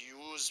he could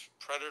use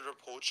predator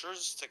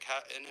poachers to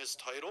in his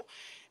title.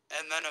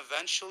 And then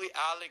eventually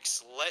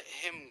Alex let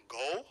him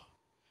go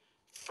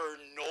for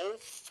no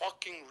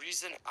fucking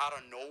reason out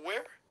of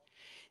nowhere.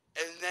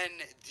 And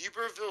then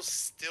D'Iberville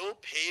still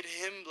paid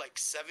him like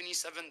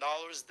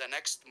 $77 the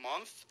next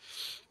month.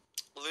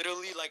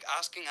 Literally like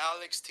asking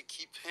Alex to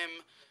keep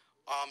him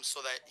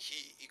so that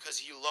because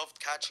he loved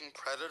catching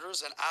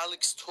predators, and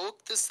Alex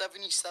took the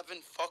 77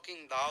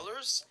 fucking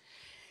dollars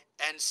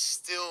and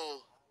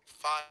still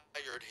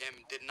fired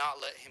him, did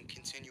not let him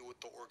continue with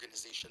the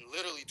organization.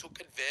 Literally took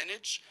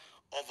advantage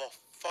of a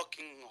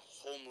fucking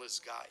homeless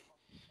guy.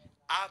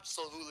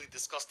 Absolutely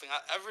disgusting.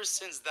 Ever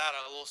since that,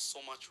 I lost so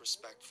much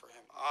respect for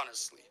him,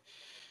 honestly.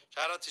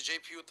 Shout out to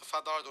JP with the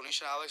 $5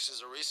 donation. Alex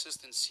is a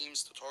racist and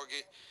seems to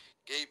target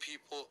gay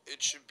people.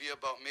 It should be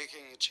about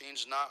making a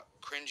change, not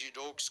cringy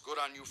jokes. Good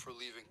on you for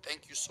leaving.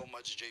 Thank you so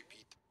much,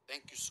 JP.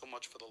 Thank you so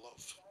much for the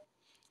love.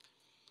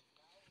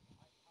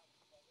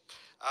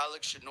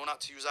 Alex should know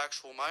not to use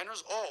actual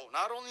minors. Oh,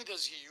 not only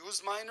does he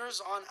use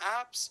minors on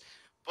apps,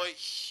 but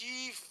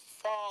he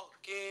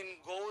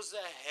fucking goes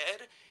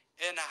ahead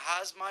and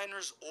has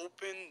minors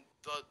open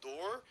the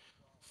door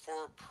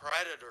for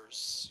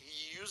predators.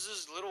 He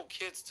uses little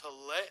kids to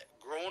let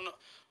grown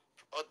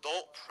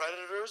adult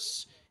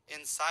predators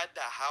inside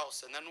the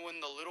house. And then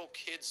when the little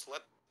kids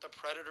let the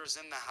predators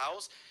in the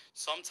house,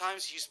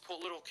 sometimes he's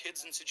put little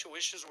kids in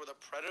situations where the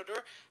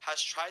predator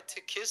has tried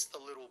to kiss the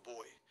little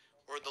boy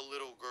or the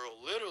little girl.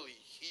 Literally,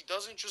 he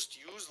doesn't just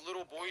use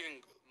little boy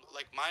and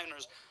like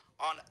minors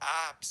on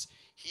apps.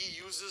 He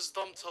uses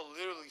them to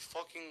literally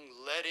fucking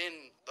let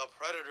in the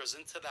predators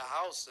into the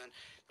house. And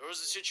there was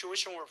a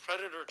situation where a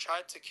predator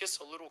tried to kiss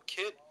a little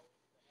kid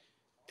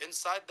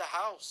inside the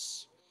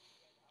house.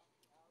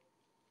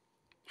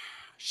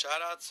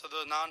 Shout out to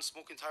the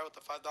non-smoking tire with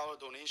the $5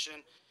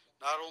 donation.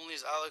 Not only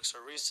is Alex a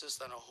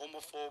racist and a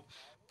homophobe,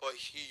 but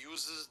he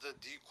uses the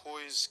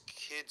decoys,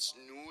 kids'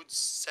 nudes,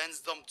 sends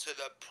them to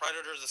the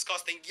predators.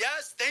 Disgusting.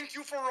 Yes, thank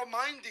you for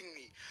reminding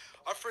me.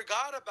 I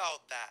forgot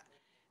about that.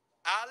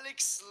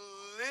 Alex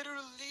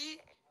literally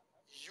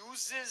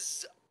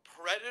uses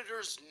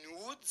predators'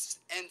 nudes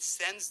and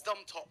sends them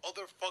to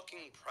other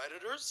fucking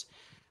predators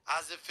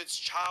as if it's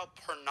child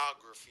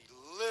pornography.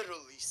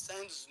 Literally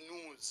sends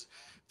nudes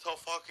to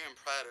fucking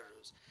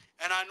predators.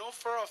 And I know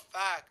for a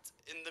fact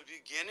in the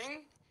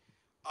beginning,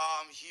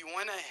 he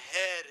went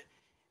ahead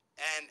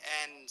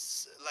and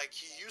like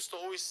he used to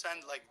always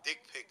send like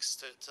dick pics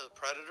to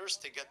predators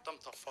to get them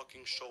to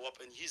fucking show up,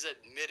 and he's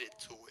admitted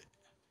to it.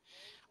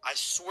 I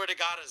swear to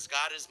God, as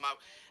God is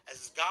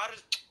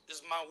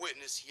my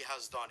witness, he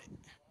has done it.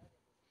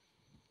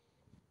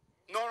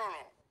 No.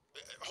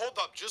 Hold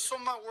up, just so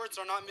my words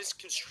are not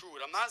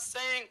misconstrued. I'm not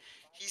saying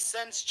he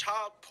sends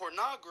child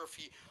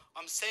pornography.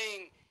 I'm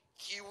saying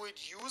he would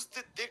use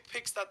the dick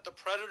pics that the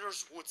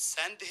predators would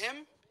send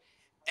him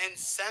and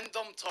send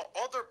them to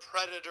other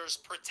predators,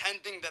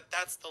 pretending that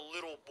that's the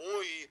little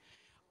boy,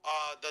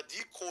 the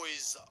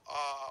decoys,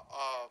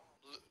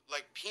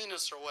 like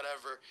penis or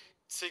whatever,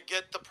 to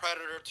get the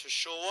predator to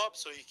show up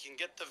so he can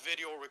get the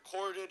video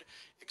recorded,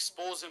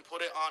 expose and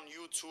put it on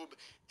YouTube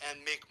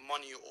and make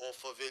money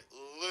off of it.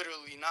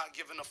 Literally not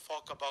giving a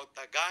fuck about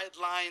the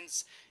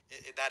guidelines,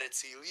 that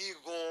it's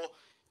illegal,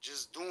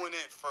 just doing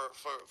it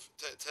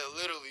to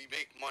literally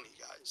make money,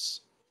 guys.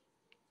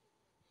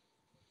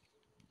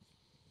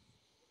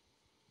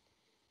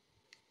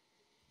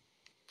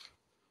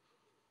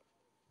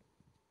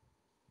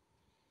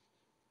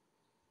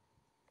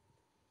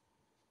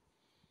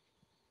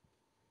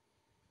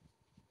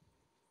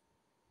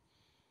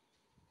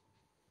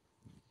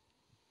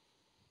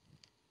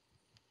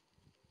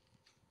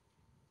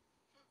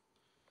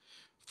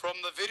 From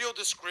the video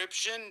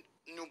description,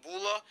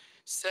 Nubula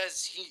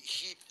says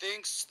he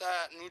thinks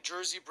that New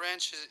Jersey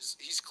branch is,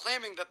 he's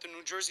claiming that the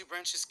New Jersey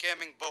branch is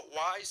scamming, but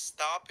why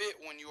stop it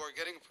when you are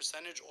getting a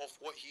percentage off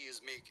what he is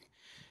making?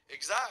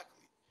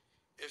 Exactly.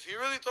 If he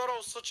really thought I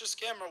was such a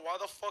scammer, why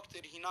the fuck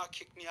did he not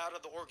kick me out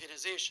of the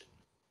organization?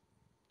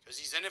 Because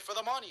he's in it for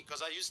the money.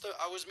 Because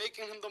I was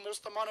making him the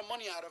most amount of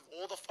money out of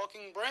all the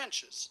fucking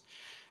branches.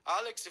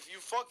 Alex, if you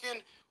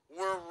fucking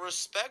were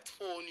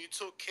respectful and you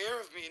took care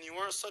of me and you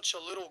weren't such a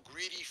little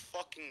greedy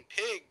fucking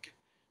pig,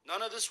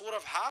 none of this would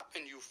have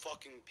happened, you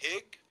fucking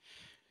pig.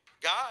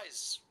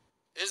 Guys,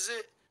 is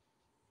it,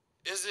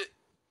 is it,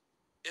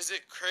 is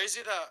it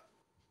crazy that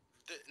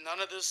none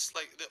of this,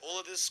 like, all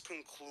of this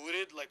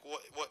concluded, like,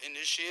 what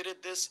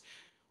initiated this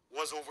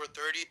was over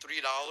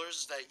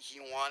 $33 that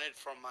he wanted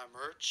from my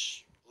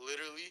merch?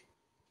 Literally,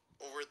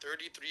 over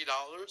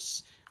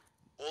 $33.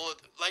 All of,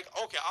 like,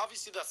 okay,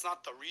 obviously that's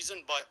not the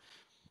reason, but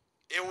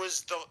it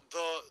was the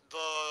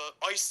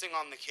icing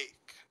on the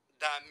cake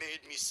that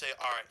made me say,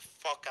 all right,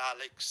 fuck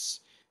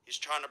Alex. He's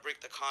trying to break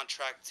the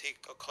contract, take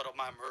a cut of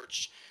my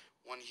merch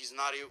when he's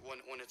not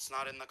when it's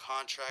not in the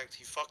contract.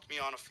 He fucked me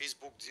on a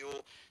Facebook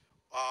deal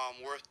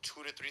worth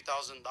 $2,000 to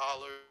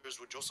 $3,000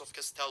 with Joseph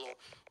Castello,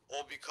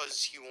 all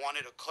because he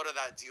wanted a cut of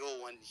that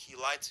deal when he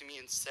lied to me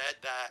and said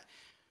that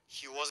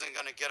he wasn't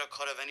gonna get a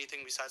cut of anything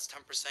besides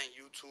 10%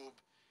 YouTube.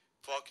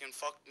 Fucking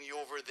fucked me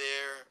over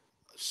there.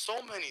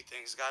 So many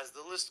things, guys.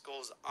 The list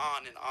goes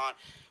on and on.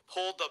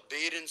 Pulled the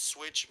bait and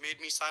switch, made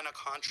me sign a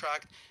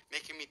contract,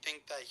 making me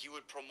think that he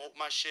would promote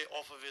my shit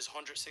off of his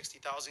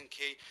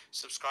 160,000K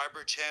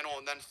subscriber channel,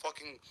 and then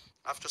fucking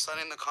after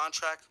signing the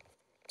contract,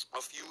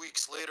 a few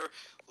weeks later,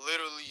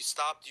 literally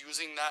stopped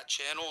using that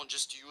channel and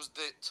just used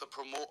it to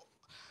promote,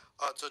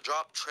 to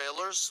drop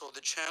trailers. So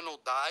the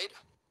channel died.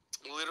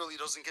 Literally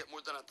doesn't get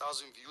more than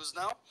 1,000 views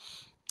now,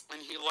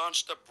 and he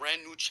launched a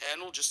brand new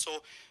channel just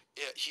so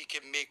he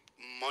can make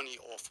money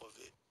off of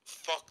it.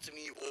 Fucked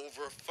me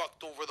over,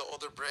 fucked over the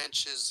other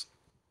branches.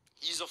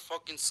 He's a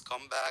fucking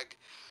scumbag.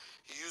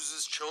 He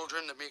uses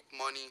children to make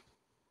money.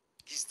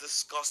 He's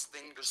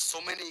disgusting. There's so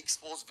many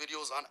exposed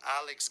videos on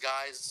Alex,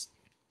 guys.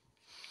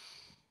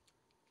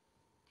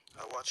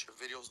 I watch your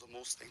videos the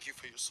most. Thank you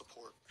for your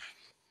support.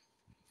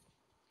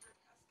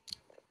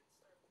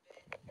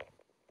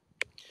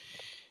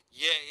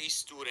 Yeah, a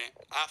student.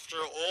 After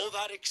all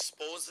that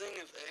exposing,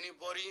 if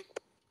anybody,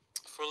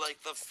 for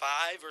like the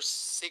 5 or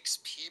 6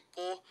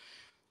 people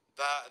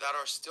that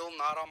are still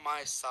not on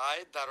my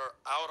side, that are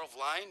out of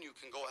line, you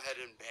can go ahead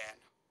and ban.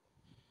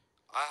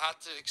 I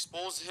had to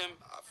expose him.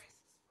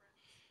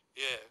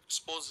 Yeah,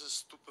 expose his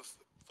stupid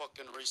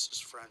fucking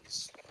racist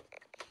friends.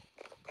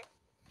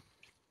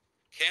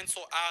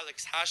 Cancel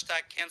Alex.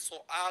 Hashtag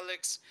cancel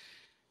Alex.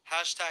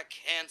 Hashtag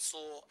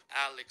cancel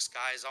Alex,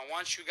 guys. I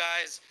want you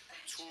guys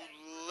to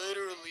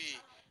literally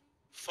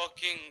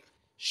fucking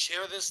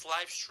share this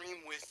live stream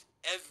with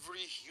every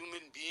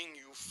human being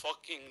you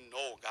fucking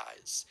know,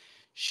 guys.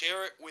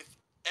 Share it with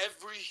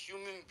every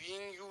human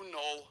being you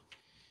know.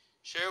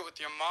 Share it with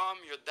your mom,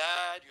 your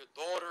dad, your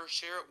daughter.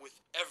 Share it with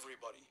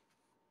everybody.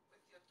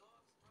 With your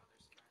dogs,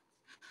 brothers,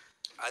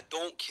 friends. I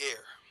don't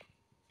care.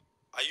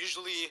 I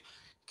usually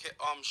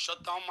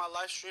shut down my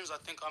live streams. I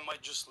think I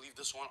might just leave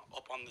this one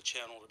up on the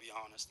channel, to be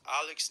honest.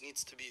 Alex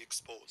needs to be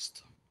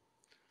exposed.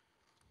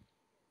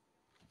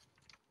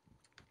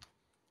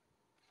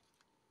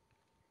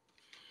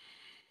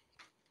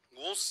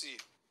 We'll see.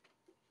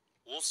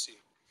 We'll see.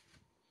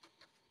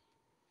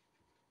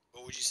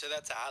 But would you say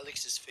that to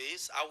Alex's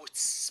face? I would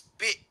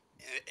spit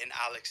in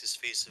Alex's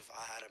face if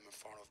I had him in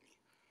front of me.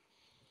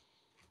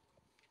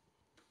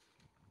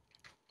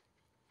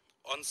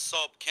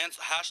 Unsub.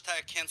 Cancel.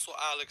 Hashtag cancel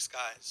Alex,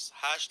 guys.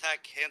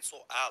 Hashtag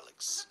cancel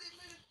Alex. They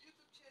made a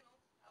YouTube channel.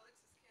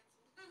 Alex is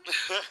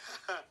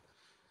canceled.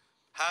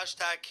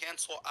 Hashtag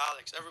cancel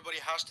Alex. Everybody,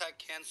 hashtag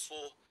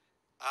cancel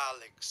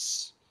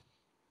Alex.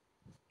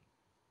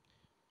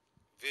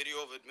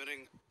 Video of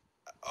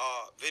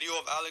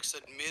Alex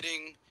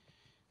admitting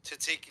to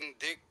taking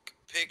dick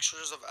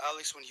pictures of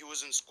Alex when he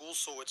was in school,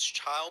 so it's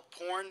child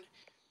porn.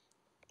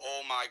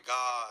 Oh my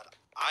god.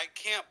 I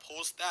can't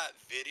post that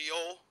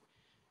video.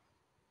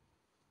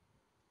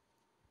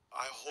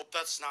 I hope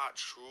that's not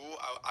true.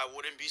 I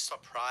wouldn't be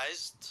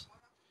surprised.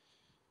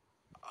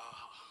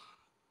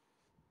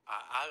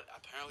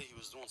 Apparently he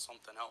was doing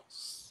something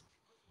else.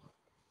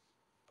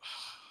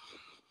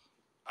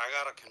 I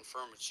gotta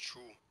confirm it's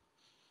true.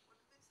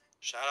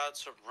 Shout out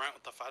to Brent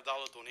with the $5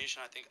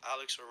 donation. I think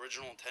Alex's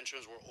original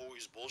intentions were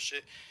always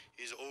bullshit.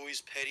 He's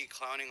always petty,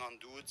 clowning on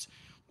dudes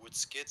with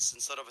skits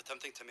instead of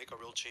attempting to make a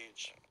real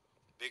change.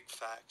 Big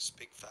facts,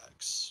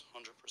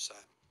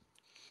 100%.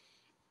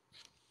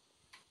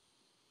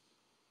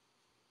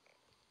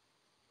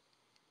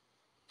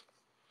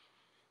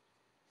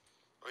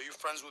 Are you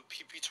friends with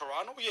PP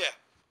Toronto? Yeah,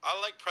 I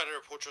like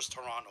Predator Poachers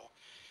Toronto.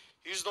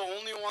 He's the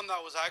only one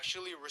that was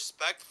actually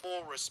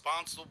respectful,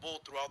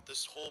 responsible throughout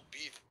this whole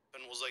beef,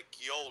 and was like,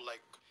 yo,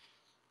 like,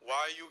 why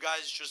are you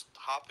guys just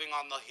hopping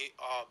on the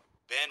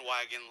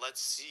bandwagon?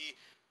 Let's see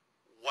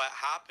what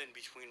happened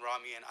between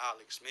Ramy and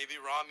Alex. Maybe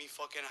Ramy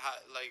fucking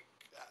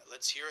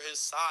let's hear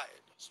his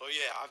side. So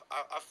yeah,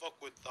 I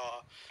fuck with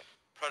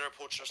Predator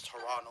Poachers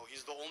Toronto.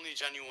 He's the only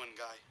genuine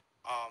guy.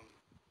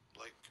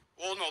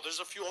 Well, no, there's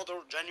a few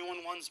other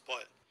genuine ones,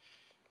 but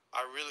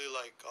I really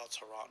like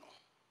Toronto.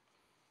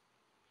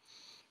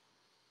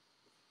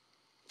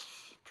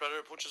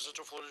 Predator Poachers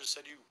Central Florida just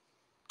said you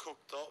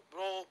cooked up,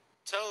 bro.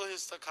 Tell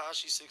his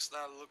Takashi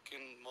 69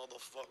 looking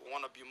motherfucker,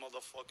 wannabe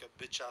motherfucker,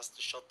 bitch ass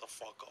to shut the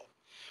fuck up.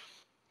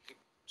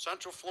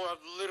 Central Florida,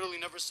 I've literally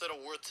never said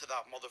a word to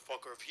that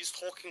motherfucker. If he's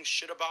talking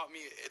shit about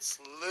me, it's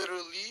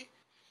literally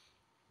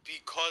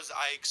because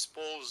I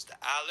exposed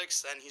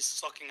Alex and he's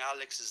sucking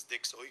Alex's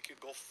dick, so he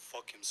could go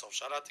fuck himself.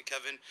 Shout out to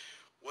Kevin.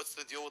 What's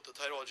the deal with the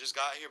title? I just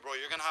got here, bro.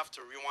 You're gonna have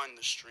to rewind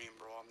the stream,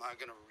 bro. I'm not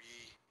gonna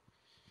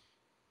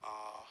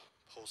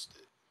post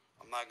it.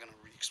 I'm not gonna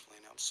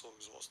re-explain it. I'm so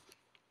exhausted.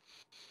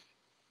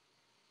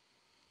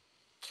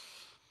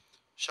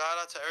 Shout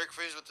out to Eric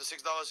Fraser with the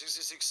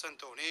 $6.66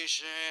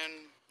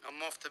 donation.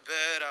 I'm off to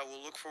bed. I will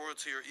look forward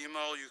to your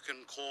email. You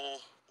can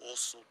call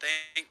also.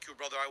 Thank you,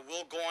 brother. I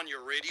will go on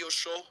your radio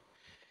show.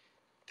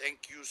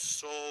 Thank you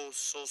so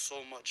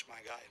much,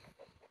 my guy.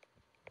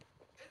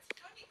 It's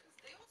funny because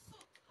they all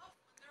so tough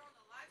when they're on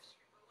the live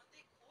stream, but when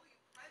they call you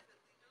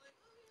privately, they're like,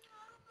 oh yeah,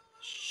 I don't know.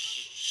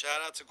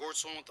 Shout out to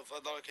Gordson with the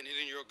 $5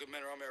 Canadian. You're a good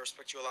man, Ramy. I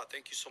respect you a lot.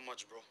 Thank you so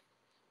much, bro.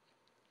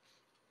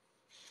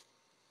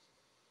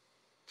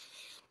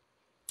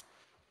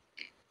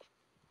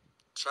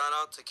 Shout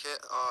out to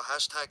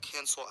hashtag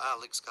cancel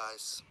Alex,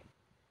 guys.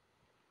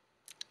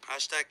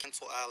 Hashtag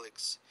cancel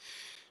Alex.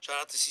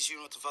 Shout out to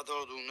CC with the $5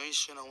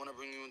 donation. I want to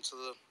bring you into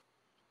the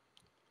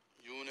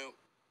unit.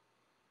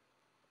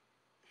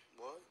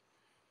 What?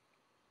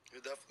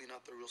 You're definitely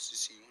not the real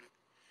CC unit.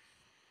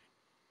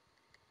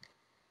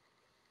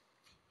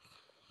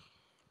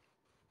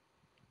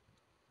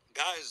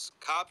 Guys,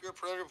 cop your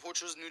Predator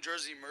Poachers New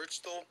Jersey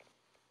merch though.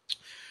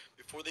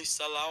 Before they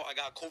sell out, I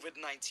got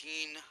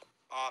COVID-19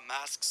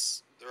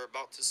 masks. They're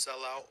about to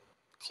sell out.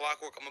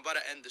 Clockwork. I'm about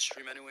to end the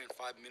stream anyway in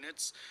 5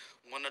 minutes.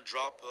 I'm gonna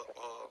drop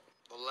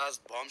the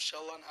last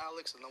bombshell on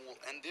Alex, and then we'll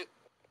end it.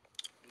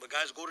 But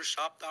guys, go to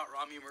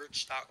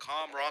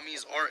shop.ramymerch.com. Ramy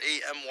is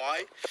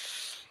R-A-M-Y.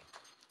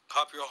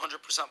 Copy your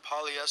 100%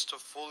 polyester,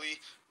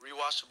 fully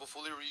rewashable,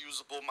 fully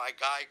reusable. My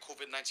guy,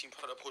 COVID-19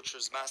 Predator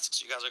Poachers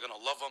masks. You guys are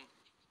gonna love them.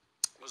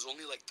 There's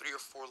only like 3 or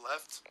 4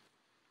 left.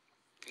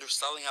 They're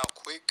selling out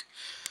quick.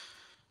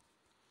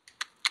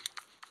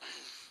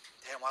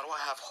 Damn, why do I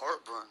have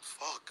heartburn?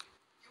 Fuck.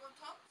 You want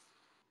Tums?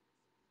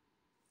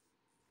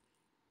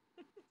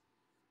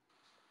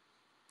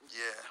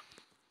 Yeah.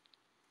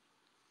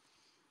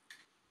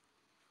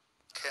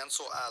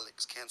 Cancel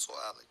Alex. Cancel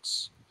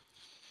Alex.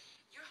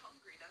 You're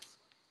hungry, that's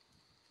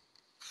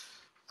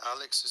why.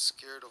 Alex is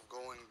scared of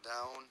going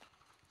down.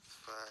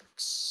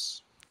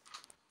 Facts.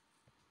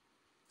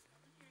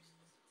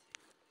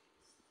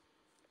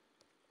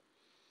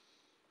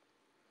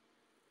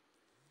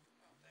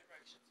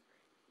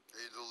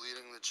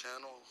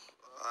 channel.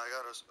 I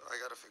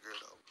gotta figure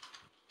it out.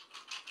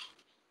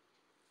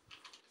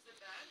 Is it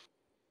bad?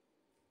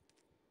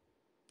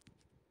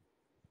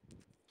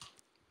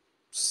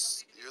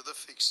 You're the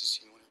fake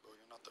CC unit, bro.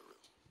 You're not the real.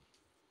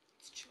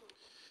 It's true.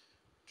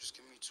 Just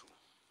give me 2.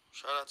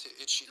 Shout out to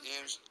Itchy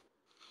Games.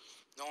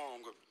 No,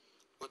 I'm good.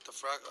 With the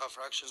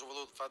fractions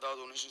overload, $5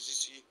 donation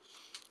CC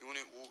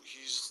unit.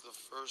 He's the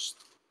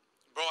first.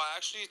 Bro, I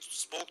actually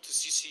spoke to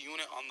CC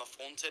unit on the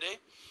phone today.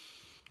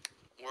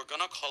 We're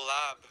gonna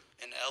collab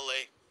in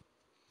LA.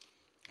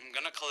 I'm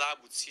gonna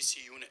collab with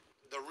CC unit,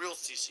 the real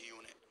CC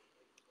unit.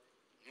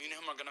 Me and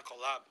him are gonna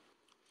collab.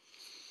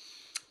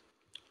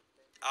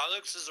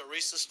 Alex is a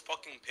racist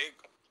fucking pig.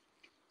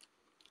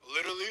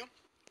 Literally.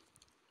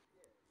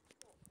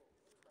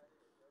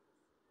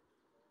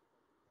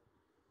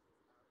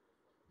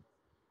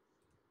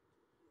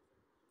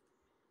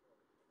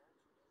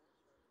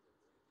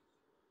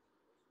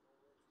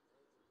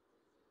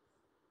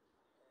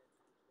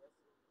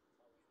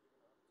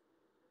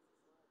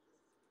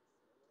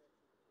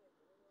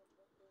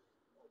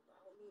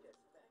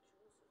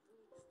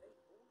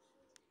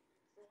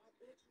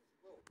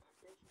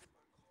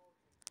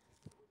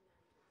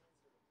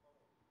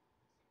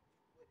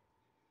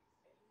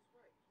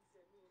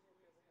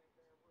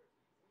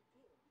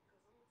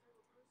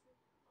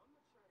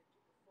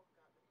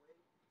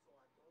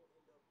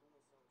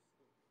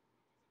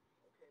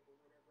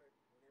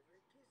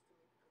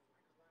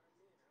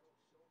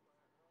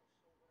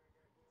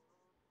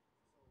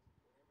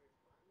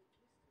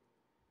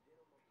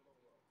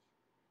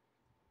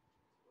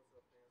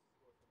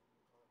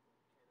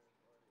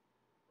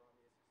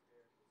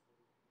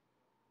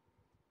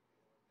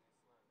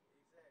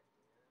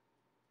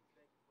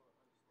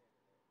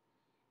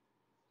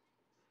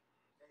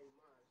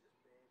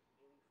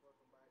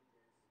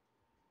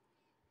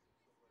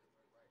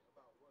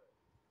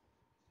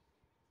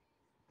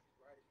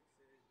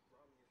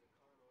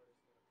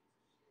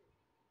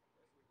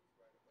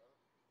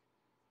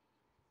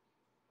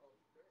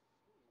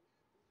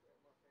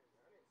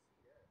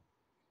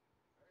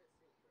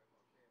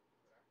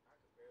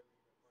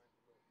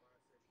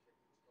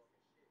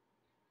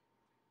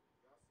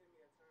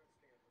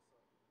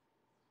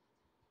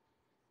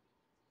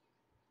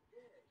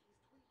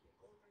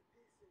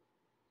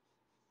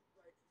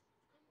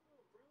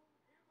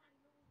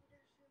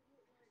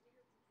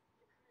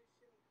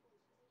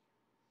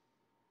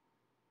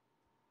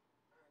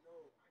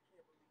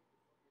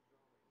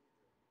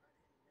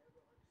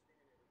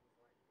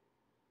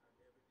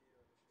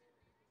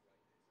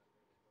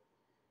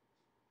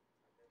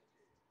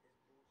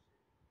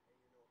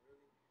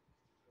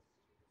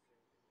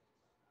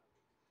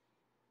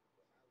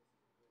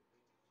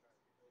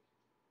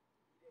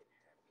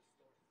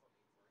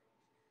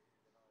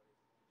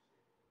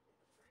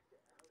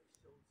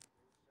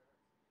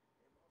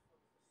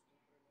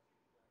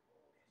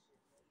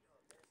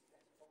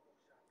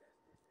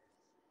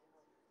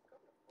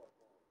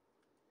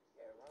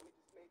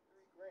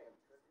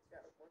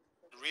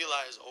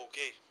 Realize,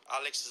 okay,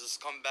 Alex is a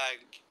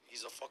scumbag.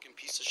 He's a fucking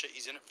piece of shit.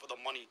 He's in it for the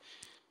money.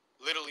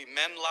 Literally,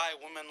 men lie,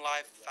 women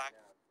lie. Fact.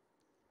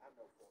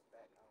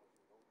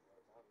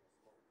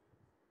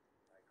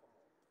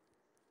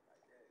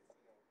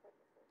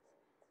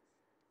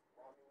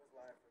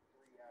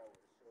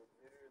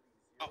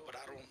 But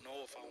I don't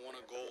know if I want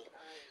to go.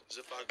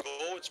 Because if I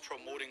go, it's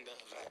promoting the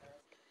event.